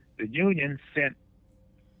this. The union sent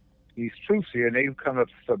these troops here, and they would come up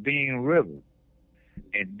Sabine River.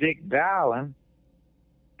 And Dick Dowling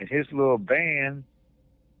and his little band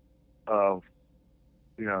of,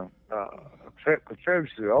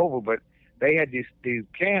 Confederacy were over, but they had these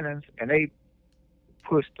cannons, and they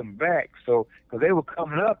pushed them back. So, because they were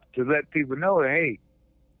coming up to let people know that, hey,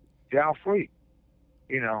 y'all free.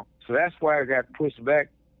 So that's why it got pushed back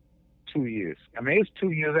 2 years. I mean, it was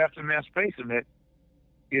 2 years after emancipation that,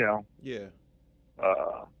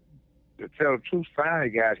 the federal troops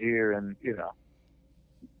finally got here, and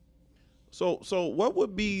So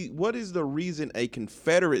what is the reason a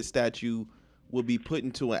Confederate statue will be put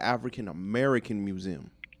into an African American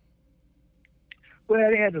museum?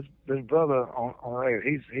 Well, they had this brother on there.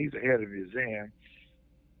 He's the head of the museum,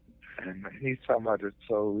 and he's talking about it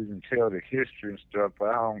so we can tell the history and stuff. But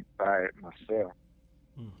I don't buy it myself.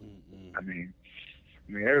 I mean,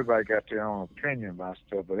 everybody got their own opinion about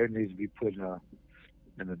stuff, but it needs to be put in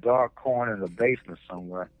the dark corner in the basement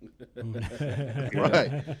somewhere.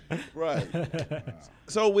 Right.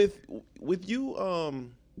 So with you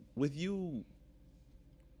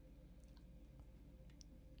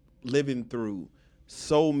living through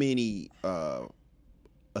so many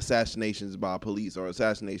assassinations by police or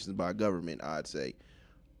assassinations by government, I'd say,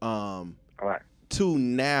 to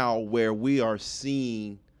now where we are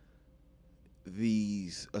seeing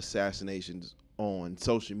these assassinations on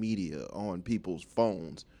social media, on people's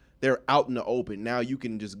phones. They're out in the open. Now you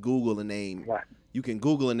can just Google a name. Right. You can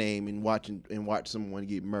Google a name and watch someone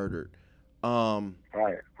get murdered. Right.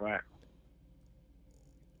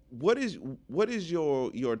 What is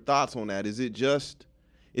your thoughts on that? Is this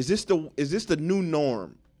the new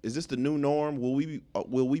norm? Is this the new norm? Will we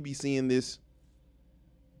be seeing this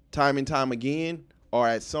time and time again, or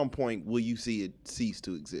at some point will you see it cease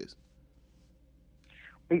to exist?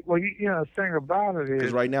 Well, the thing about it is,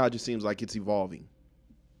 because right now it just seems like it's evolving.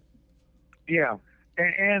 Yeah,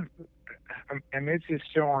 and it's just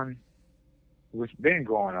showing what's been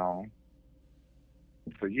going on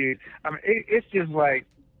for years. I mean, it's just like,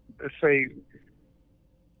 let's say,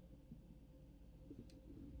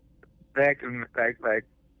 back in like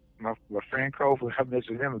my friend Crawford, I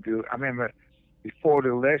mentioned him a good. I remember before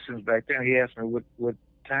the elections back then, he asked me what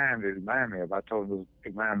time it reminded me of. I told him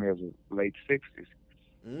it reminded me of the late '60s.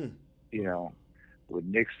 With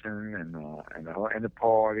Nixon and the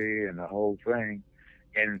party and the whole thing.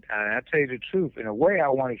 And I tell you the truth, in a way, I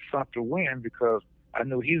wanted Trump to win because I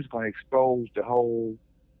knew he was going to expose the whole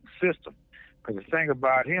system. Because the thing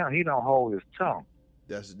about him, he don't hold his tongue.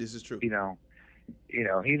 This is true. He done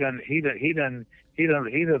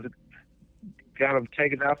got them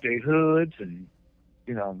taking off their hoods and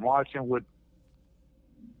marching with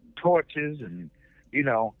torches and,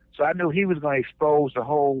 so I knew he was going to expose the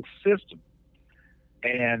whole system.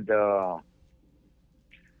 And the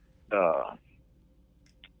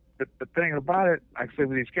thing about it, like I said,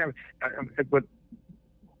 with these cameras, but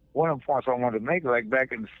one of the points I wanted to make, like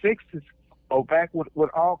back in the 60s, or back with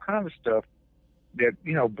all kinds of stuff, that,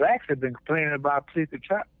 blacks had been complaining about police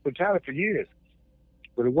brutality for years.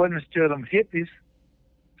 But it wasn't until them hippies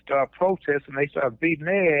started protesting, they started beating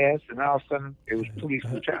their ass, and all of a sudden it was police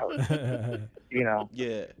brutality.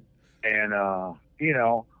 Yeah. And,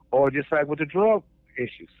 or just like with the drug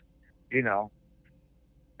issues, as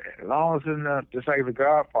long as just like the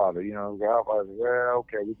Godfather, the Godfather said, well,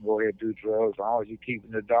 okay, we can go ahead and do drugs as long as you keep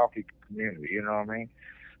in the darky community, you know what I mean?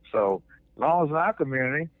 So as long as in our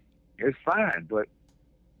community, it's fine. But,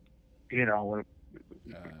 when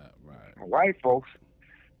white folks,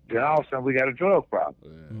 then all of a sudden we got a drug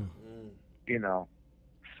problem.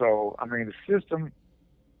 So, I mean, the system,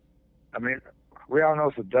 we all know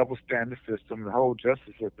it's a double standard system. The whole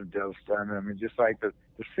justice system is double standard. I mean, just like the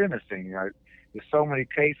sentencing, right? There's so many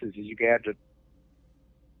cases that you got to,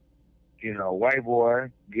 a white boy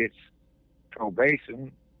gets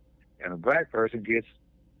probation and a black person gets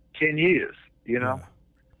 10 years,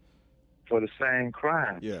 for the same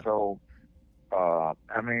crime. Yeah. So,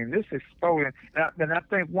 this exposure. And I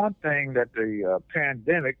think one thing that the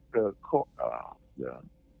pandemic, the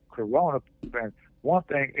corona, one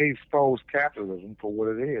thing it exposed capitalism for what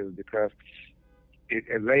it is, because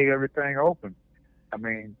it laid everything open. I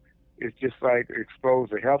mean, it's just like it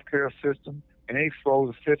exposed the healthcare system, and it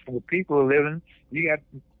exposed a system where people are living. You got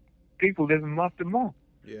people living month to month.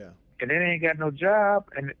 Yeah. And then they ain't got no job,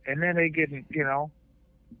 and then they getting,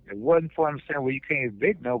 it wasn't for them saying, well, you can't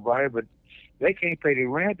evict nobody, but they can't pay their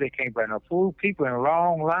rent, they can't buy no food. People in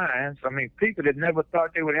long lines. I mean, people that never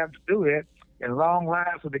thought they would have to do that in long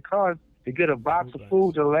lines with their cars to get a box of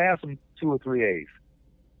food to last them 2 or 3 days.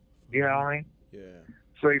 You know what I mean? Yeah.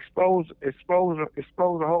 So expose the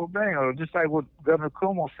whole thing. Or just like what Governor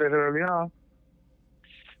Cuomo said early on.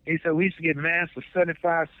 He said we used to get masks for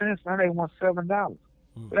 75 cents. Now they want $7. Well,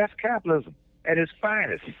 that's capitalism at its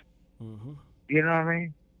finest. Mm-hmm. You know what I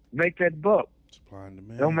mean? Make that buck. Supply and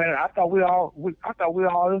demand. No matter. I thought we all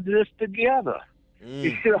in this together.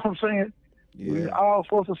 You know what I'm saying? Yeah. We're all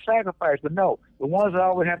supposed to sacrifice, but no, the ones that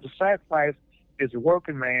always have to sacrifice is the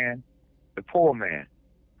working man, the poor man.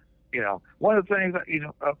 One of the things that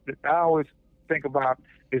I always think about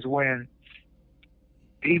is when,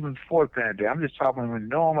 even before the pandemic, I'm just talking when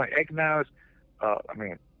normal economics,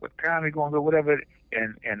 with economy going good, whatever,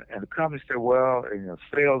 and the company said, well,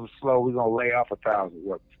 sales are slow, we're gonna lay off 1,000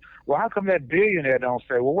 workers. Well, how come that billionaire don't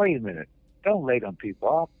say, well, wait a minute, don't lay them people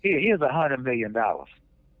off. Here's $100 million.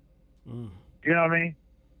 You know what I mean?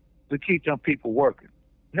 To keep them people working.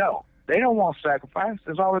 No, they don't want sacrifice.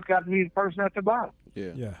 There's always got to be the person at the bottom.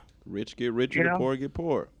 Yeah. Yeah. Rich get richer, the poor get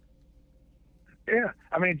poor. Yeah,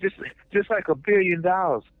 just like $1 billion.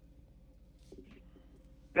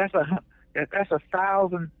 That's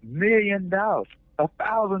 $1,000 million.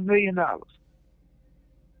 $1,000 million.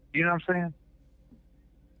 You know what I'm saying?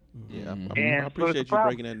 Yeah, And I appreciate you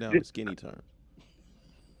breaking that down in skinny terms.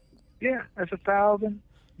 Yeah, that's $1,000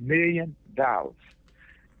 million.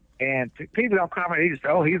 And people don't comment. They just say,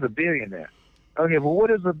 "Oh, he's a billionaire." Okay, but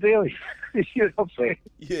what is a billion? You know what I'm saying?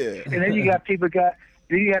 Yeah. And then you got people got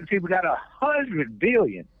 100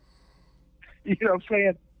 billion. You know what I'm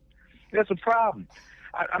saying? That's a problem.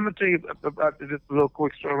 I'm gonna tell you about this little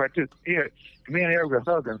quick story right there. Here, me and Eric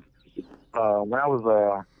Huggins, when I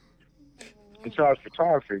was in charge of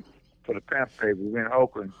photography for the Panther paper, we were in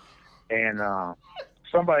Oakland, and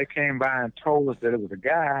somebody came by and told us that it was a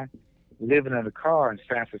guy living in a car in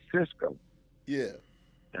San Francisco. Yeah.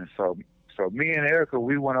 And so me and Erica,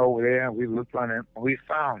 we went over there and we looked on him and we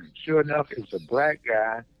found him. Sure enough, it was a black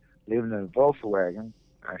guy living in a Volkswagen.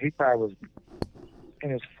 He probably was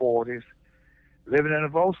in his 40s, living in a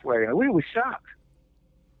Volkswagen. And we were shocked.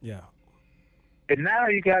 Yeah. And now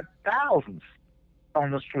you got thousands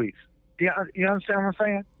on the streets. You understand what I'm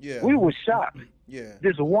saying? Yeah. We were shocked. Yeah.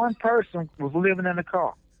 This one person was living in a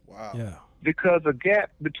car. Wow. Yeah. Because the gap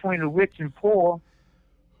between the rich and poor,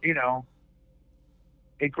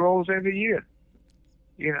 it grows every year.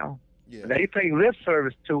 Yeah. They pay lip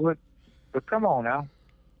service to it, but come on now.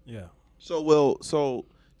 Yeah. So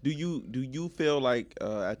do you feel like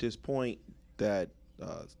at this point that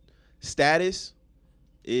status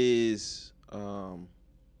is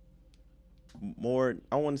more?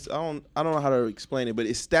 I don't know how to explain it, but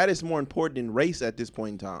is status more important than race at this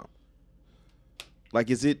point in time? Like,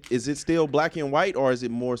 is it still black and white, or is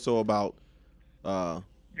it more so about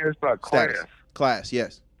It's about class. status? Class,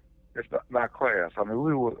 yes. It's by class. I mean,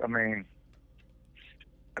 we were. I mean,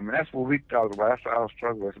 that's what we talked about. That's our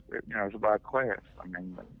struggle. It's about class. I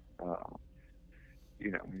mean,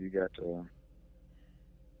 you got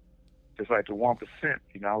just like the 1%.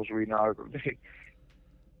 I was reading an article today,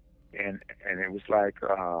 and it was like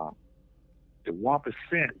the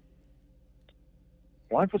 1%.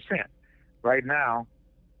 1% right now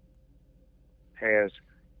has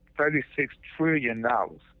 $36 trillion,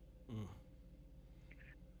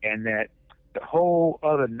 and that the whole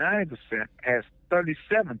other 90% has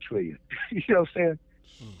 37 trillion. You know what I'm saying?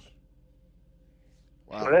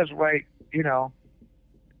 Wow. So that's right. I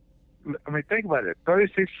mean, think about it: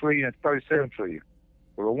 36 trillion and 37 trillion.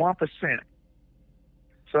 Well, 1%.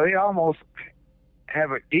 So they almost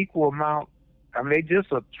have an equal amount. I mean, they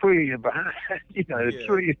just a trillion behind. The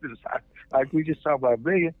trillion is like we just talked about a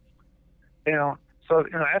billion. So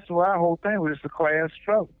that's why our whole thing was just a class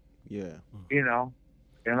struggle. Yeah. And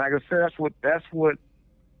like I said, that's what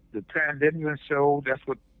the pandemic showed. That's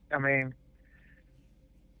what I mean.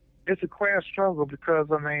 It's a class struggle because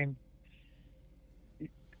yeah,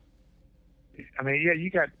 you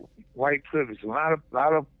got white privilege. A lot of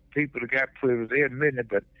people that got privilege, they admit it,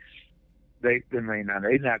 but they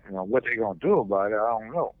not what they gonna do about it. I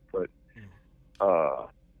don't know, but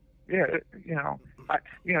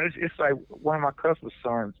it's like one of my customer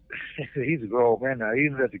sons. He's a grown man now.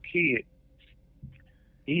 Even as a kid,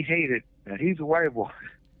 he hated. Now he's a white boy.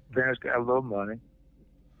 Parents got a little money.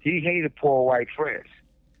 He hated poor white trash.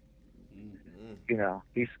 He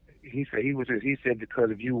said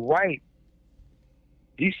because if you white,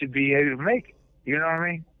 you should be able to make it. You know what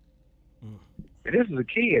I mean? And this is a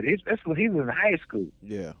kid. That's when he was in high school.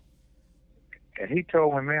 Yeah. And he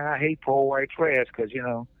told me, man, I hate poor white trash because,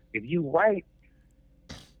 if you white,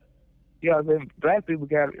 then black people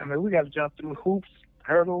we got to jump through hoops,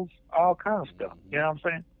 hurdles, all kinds of stuff. You know what I'm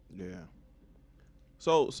saying? Yeah.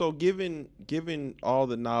 So given all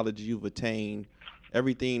the knowledge you've attained,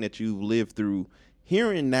 everything that you've lived through,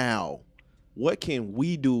 here and now, what can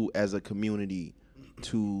we do as a community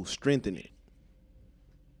to strengthen it?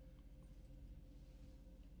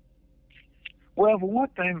 Well, for one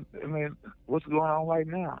thing, what's going on right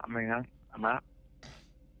now?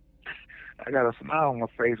 I got a smile on my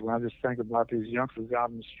face when I just think about these youngsters out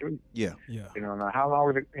in the street. Yeah. Now how long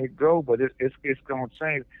will it go? But it's going to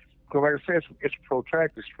change. Because like I said, it's a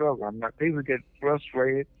protracted struggle. People get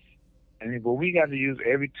frustrated, but we got to use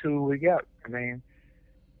every tool we got. We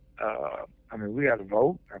got to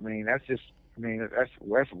vote. That's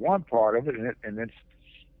one part of it, and it's.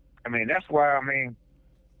 That's why.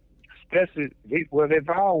 Especially, they've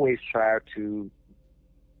always tried to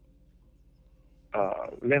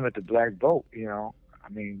limit the black vote. Back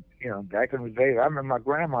in the day, I remember my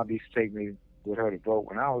grandma used to take me with her to vote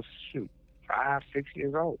when I was 5, 6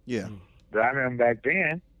 years old. Yeah. But I remember back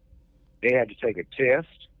then, they had to take a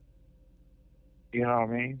test. You know what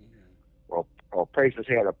I mean? Or places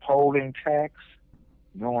had a polling tax,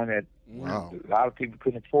 knowing that a lot of people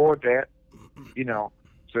couldn't afford that. So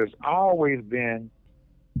it's always been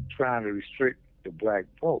trying to restrict the black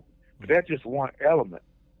vote. But that's just one element.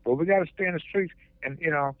 But we got to stay in the streets, and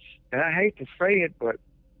I hate to say it, but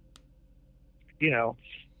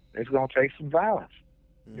it's going to take some violence.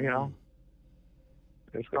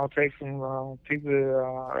 It's going to take some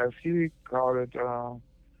people, as you call it,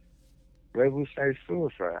 revolutionary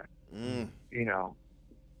suicide.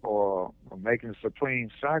 Or making a supreme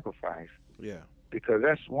sacrifice. Yeah. Because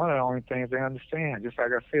that's one of the only things they understand. Just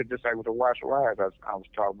like I said, just like with the Watch Riots, I was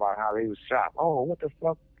talking about how they was shocked. Oh, what the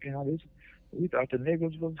fuck? We thought the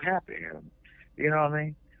niggas was happy. You know what I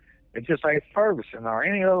mean? It's just like Ferguson or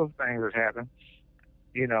any other thing that happened.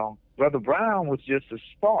 Brother Brown was just a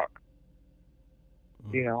spark.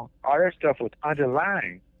 All that stuff was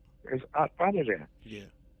underlying. It's under there. Yeah.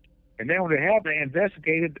 And then when it happened, they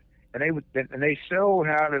investigated, and they showed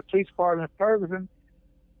how the police department in Ferguson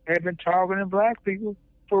had been targeting black people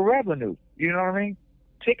for revenue. You know what I mean?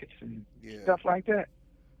 Tickets and stuff like that.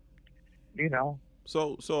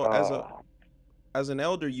 So as an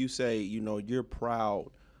elder, you say you're proud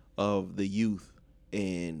of the youth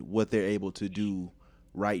and what they're able to do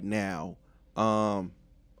right now. A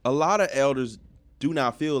lot of elders do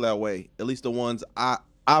not feel that way. At least the ones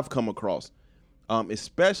I've come across.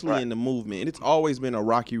 Especially in the movement. And it's always been a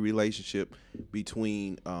rocky relationship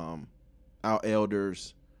between our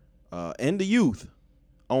elders and the youth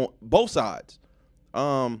on both sides.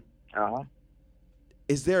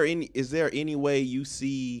 Is there any way you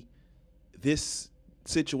see this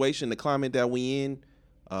situation, the climate that we in,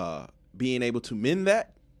 being able to mend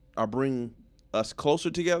that or bring us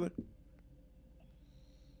closer together?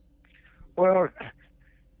 Well,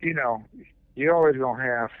 you know, you're always gonna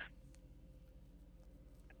have,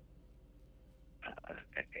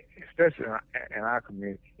 especially in our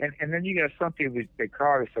community, and then you got some people they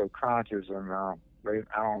call themselves conscious, and I don't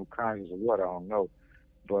know conscious of what, I don't know,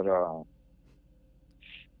 but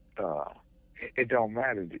it don't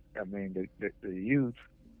matter. I mean, the youth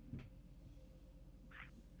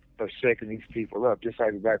are shaking these people up, just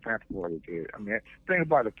like the Black Panther Party did. I mean, think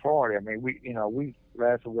about the party. I mean, we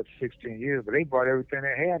lasted 16 years, but they brought everything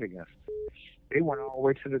they had against us. They went all the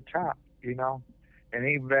way to the top, you know. And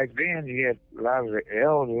even back then, you had a lot of the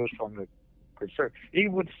elders from the conservative,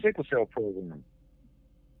 even with the sickle cell program.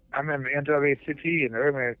 I remember NAACP and the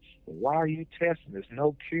urban, why are you testing? There's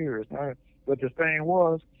no cure. But the thing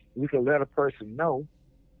was, we could let a person know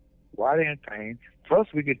why they're in pain.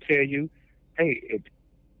 Plus, we could tell you, hey, if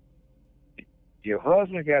your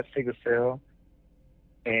husband got sickle cell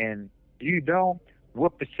and you don't,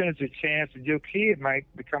 what percentage of chance that your kid might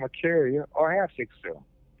become a carrier or have sickle cell?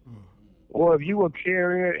 Or if you were a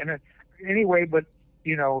carrier, anyway, but,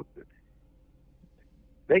 you know,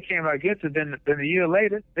 they came out against it, then a year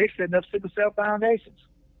later, they setting up sickle cell foundations.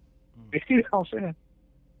 You know what I'm saying?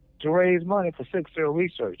 To raise money for sickle cell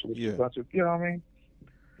research, which is a bunch of, you know what I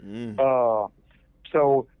mean?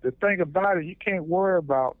 So the thing about it, you can't worry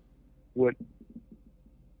about what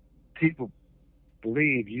people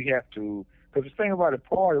believe. You have to, because the thing about the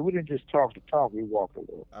party, we didn't just talk the talk, we walked the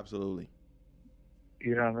walk. Absolutely.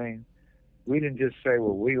 You know what I mean? We didn't just say,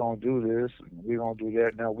 well, we're going to do this, and we're going to do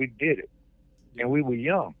that. No, we did it. And we were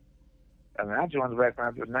young. I mean, I joined the Black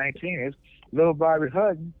Panther at 19. It's little Bobby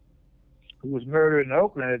Hutton, who was murdered in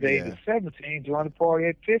Oakland at the age of 17, joined the party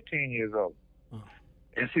at 15 years old.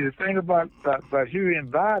 And see, the thing about Huey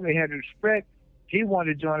and Bob, they had respect. He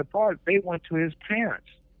wanted to join the party. They went to his parents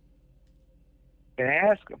and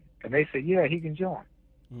asked him. And they said, yeah, he can join.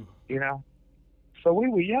 You know? So we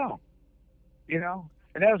were young. You know?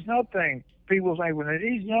 And that was another thing. People was like, when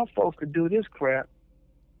these young folks could do this crap,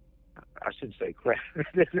 I shouldn't say crap,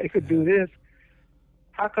 they could do this,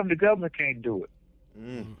 how come the government can't do it?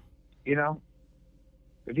 You know?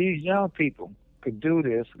 If these young people could do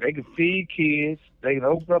this, they could feed kids, they can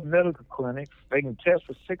open up medical clinics, they can test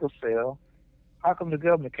for sickle cell, how come the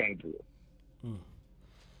government can't do it?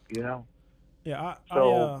 You know? Yeah,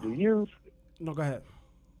 the youth. No, go ahead.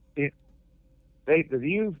 The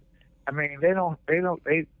youth. I mean,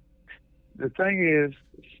 the thing is,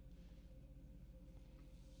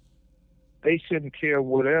 they shouldn't care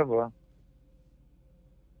whatever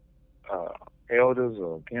elders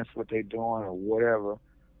or against what they're doing or whatever.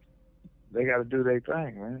 They got to do their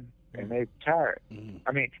thing, man, and they're tired.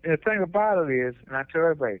 I mean, and the thing about it is, and I tell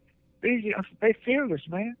everybody, they fearless,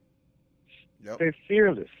 man. They're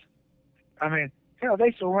fearless. I mean, hell,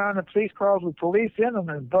 they surround the police cars with police in them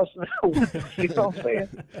and busting out. You know what I'm saying?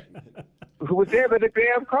 With every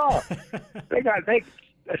damn car, they got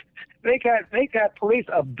police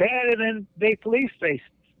abandoning their police stations.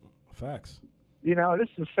 Facts. You know, this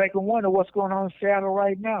is the second one of what's going on in Seattle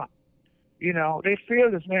right now. You know, they feel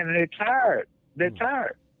this, man, and they're tired. They're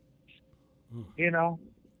tired. You know,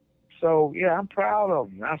 so yeah, I'm proud of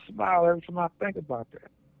them. I smile every time I think about that.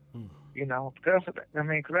 You know, because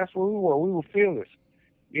that's what we were. We were fearless.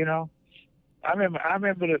 You know, I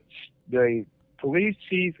remember the police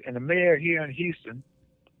chief and the mayor here in Houston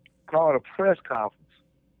called a press conference.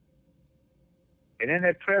 And in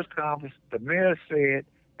that press conference, the mayor said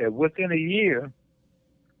that within a year,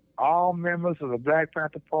 all members of the Black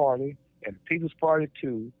Panther Party and People's Party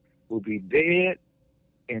too will be dead,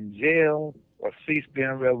 in jail, or cease being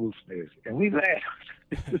revolutionaries. And we laughed.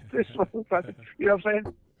 You know what I'm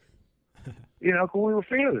saying? You know, because we were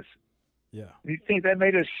fearless. Yeah. You think that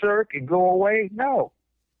made us shirk and go away? No.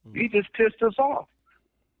 He just pissed us off.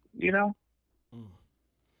 You know?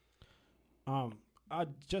 I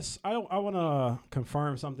want to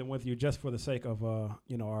confirm something with you just for the sake of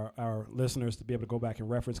our listeners to be able to go back and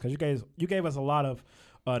reference, because you gave us a lot of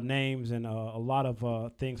names and a lot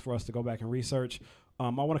of things for us to go back and research. I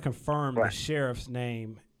want to confirm the sheriff's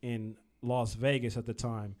name in Las Vegas at the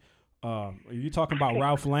time. Are you talking about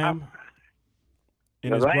Ralph Lamb?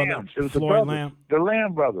 And his brother, Floyd Lamb? The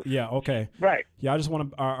Lamb brothers. Yeah, okay. Right. Yeah, I just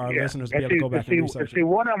want our listeners to be able to go back and research. See,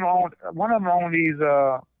 one of them on these,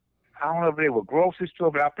 I don't know if they were grocery store,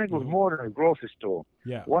 but I think it was more than a grocery store.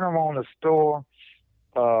 Yeah. One of them owned a store,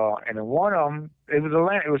 and then one of them, it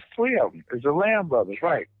was three of them. It was the Lamb brothers,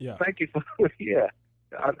 right? Yeah. Thank you for, the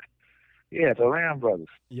Lamb brothers.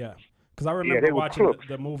 Yeah, because I remember watching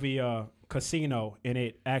the movie Casino, and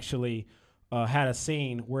it actually had a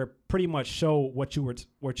scene where it pretty much showed what you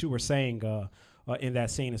were saying in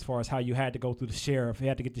that scene, as far as how you had to go through the sheriff. You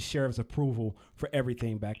had to get the sheriff's approval for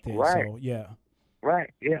everything back then. Right. So, yeah.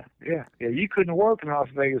 Right. Yeah. You couldn't work in Las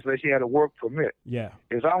Vegas unless you had a work permit. Yeah.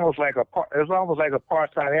 It's almost like a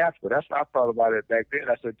part-time athlete. That's what I thought about it back then.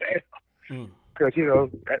 I said, damn,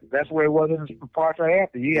 because that's where it was in part-time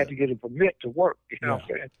athlete. You had to get a permit to work. You know what I'm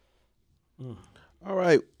saying? All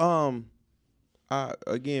right.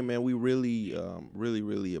 Again, man, we really,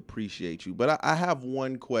 really appreciate you. But I have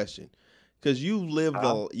one question, because you've lived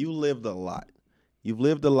a lot. You've lived a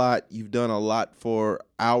lot. You've done a lot for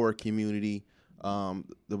our community, the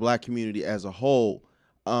Black community as a whole.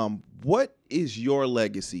 What is your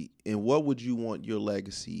legacy, and what would you want your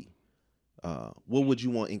legacy? What would you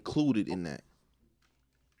want included in that?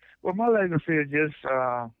 Well, my legacy is just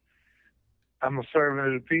I'm a servant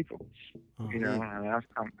of the people. And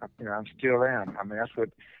I'm still am. I mean, that's what,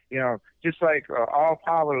 just like all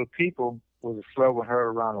power of the people was a slogan heard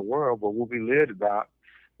around the world, but what we lived about,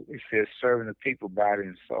 it says serving the people, body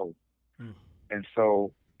and soul. And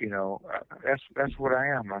so, that's what I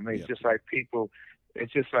am. I mean, it's just like people,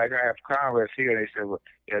 it's just like I have comrades here, and they say, well,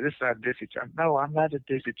 this is our district chairman. No, I'm not a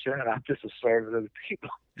district chairman. I'm just a servant of the people.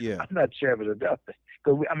 Yeah. I'm not chairman of nothing.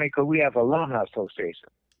 Because we have alumni association.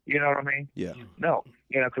 You know what I mean? Yeah. No,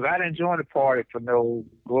 because I didn't join the party for no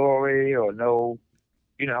glory or no,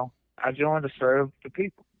 I joined to serve the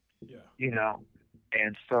people. Yeah.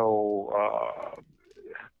 And so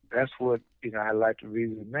that's what I like to be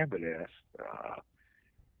remembered as.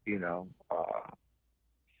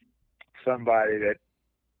 Somebody that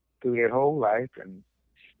through their whole life, and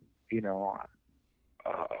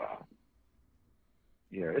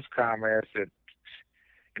it's comrades that.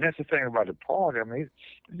 And that's the thing about the party. I mean,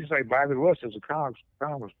 it's just like Bobby Rush is a Congress.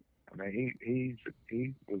 I mean, he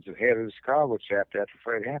was the head of the Chicago chapter after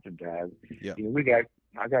Fred Hampton died. Yeah.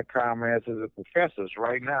 I got comrades as professors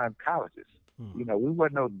right now in colleges. We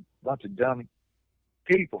wasn't no bunch of dumb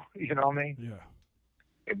people. You know what I mean? Yeah.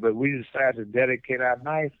 But we decided to dedicate our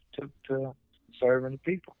life to serving the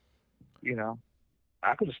people.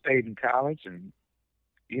 I could have stayed in college and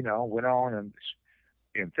went on, and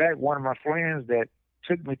in fact, one of my friends that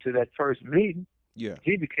took me to that first meeting,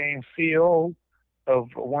 he became CEO of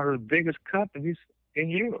one of the biggest companies in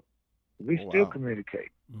Europe. We still communicate,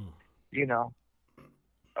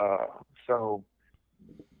 but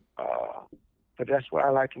that's why I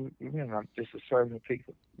like to, I'm just serving the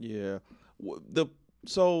people. Yeah.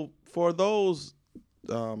 So for those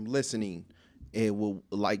listening and would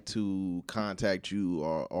like to contact you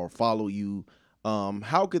or follow you,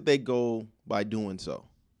 how could they go by doing so?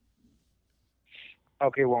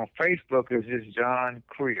 Okay, well, on Facebook is just John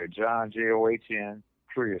Crear, John John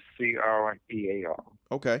Crear, Crear.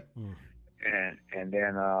 Okay. And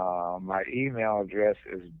then my email address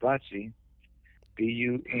is Bunchy,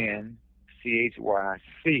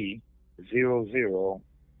 BUNCHYC00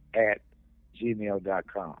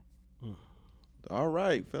 @gmail.com. All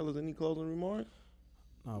right, fellas, any closing remarks?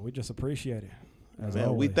 We just appreciate it. As Man,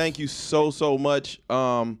 always. we thank you so much.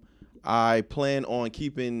 I plan on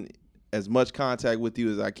keeping as much contact with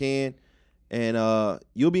you as I can, and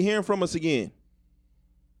you'll be hearing from us again.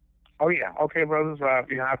 Oh yeah, okay, brothers. I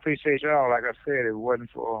appreciate y'all. Like I said, if it wasn't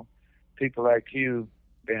for people like you,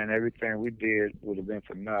 then everything we did would have been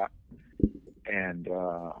for naught. And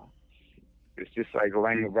it's just like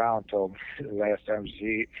Elena Brown told me the last time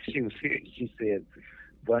she was here. She said,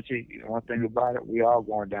 "Bunchy, one thing about it, we all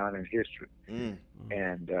going down in history."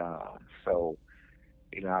 And so,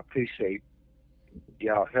 I appreciate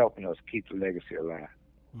y'all helping us keep the legacy alive.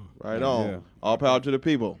 Right on. Yeah. All power to the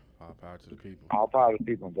people. All power to the people. All power to the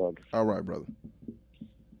people, brother. All right, brother.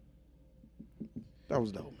 That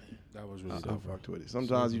was dope, man. That was really I dope. fucked with it.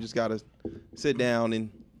 Sometimes you just gotta sit down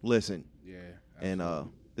and listen. Yeah. Absolutely.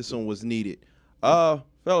 And this one was needed.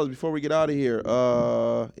 Fellas, before we get out of here,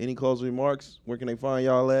 any closing remarks? Where can they find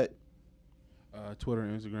y'all at? Twitter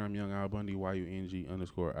and Instagram, Young Al Bundy,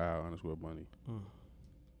 YUNG_Al_Bundy.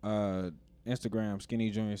 Instagram, Skinny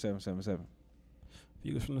Junior 777.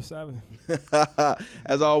 Views from the 7.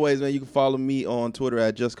 As always, man, you can follow me on Twitter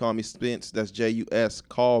at Just Call Me Spence. That's JUS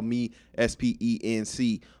Call Me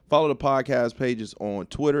SPENC. Follow the podcast pages on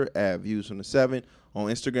Twitter at Views from the 7, on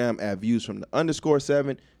Instagram at Views from the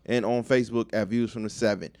 _7, and on Facebook at Views from the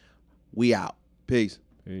 7. We out. Peace.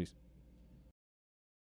 Peace.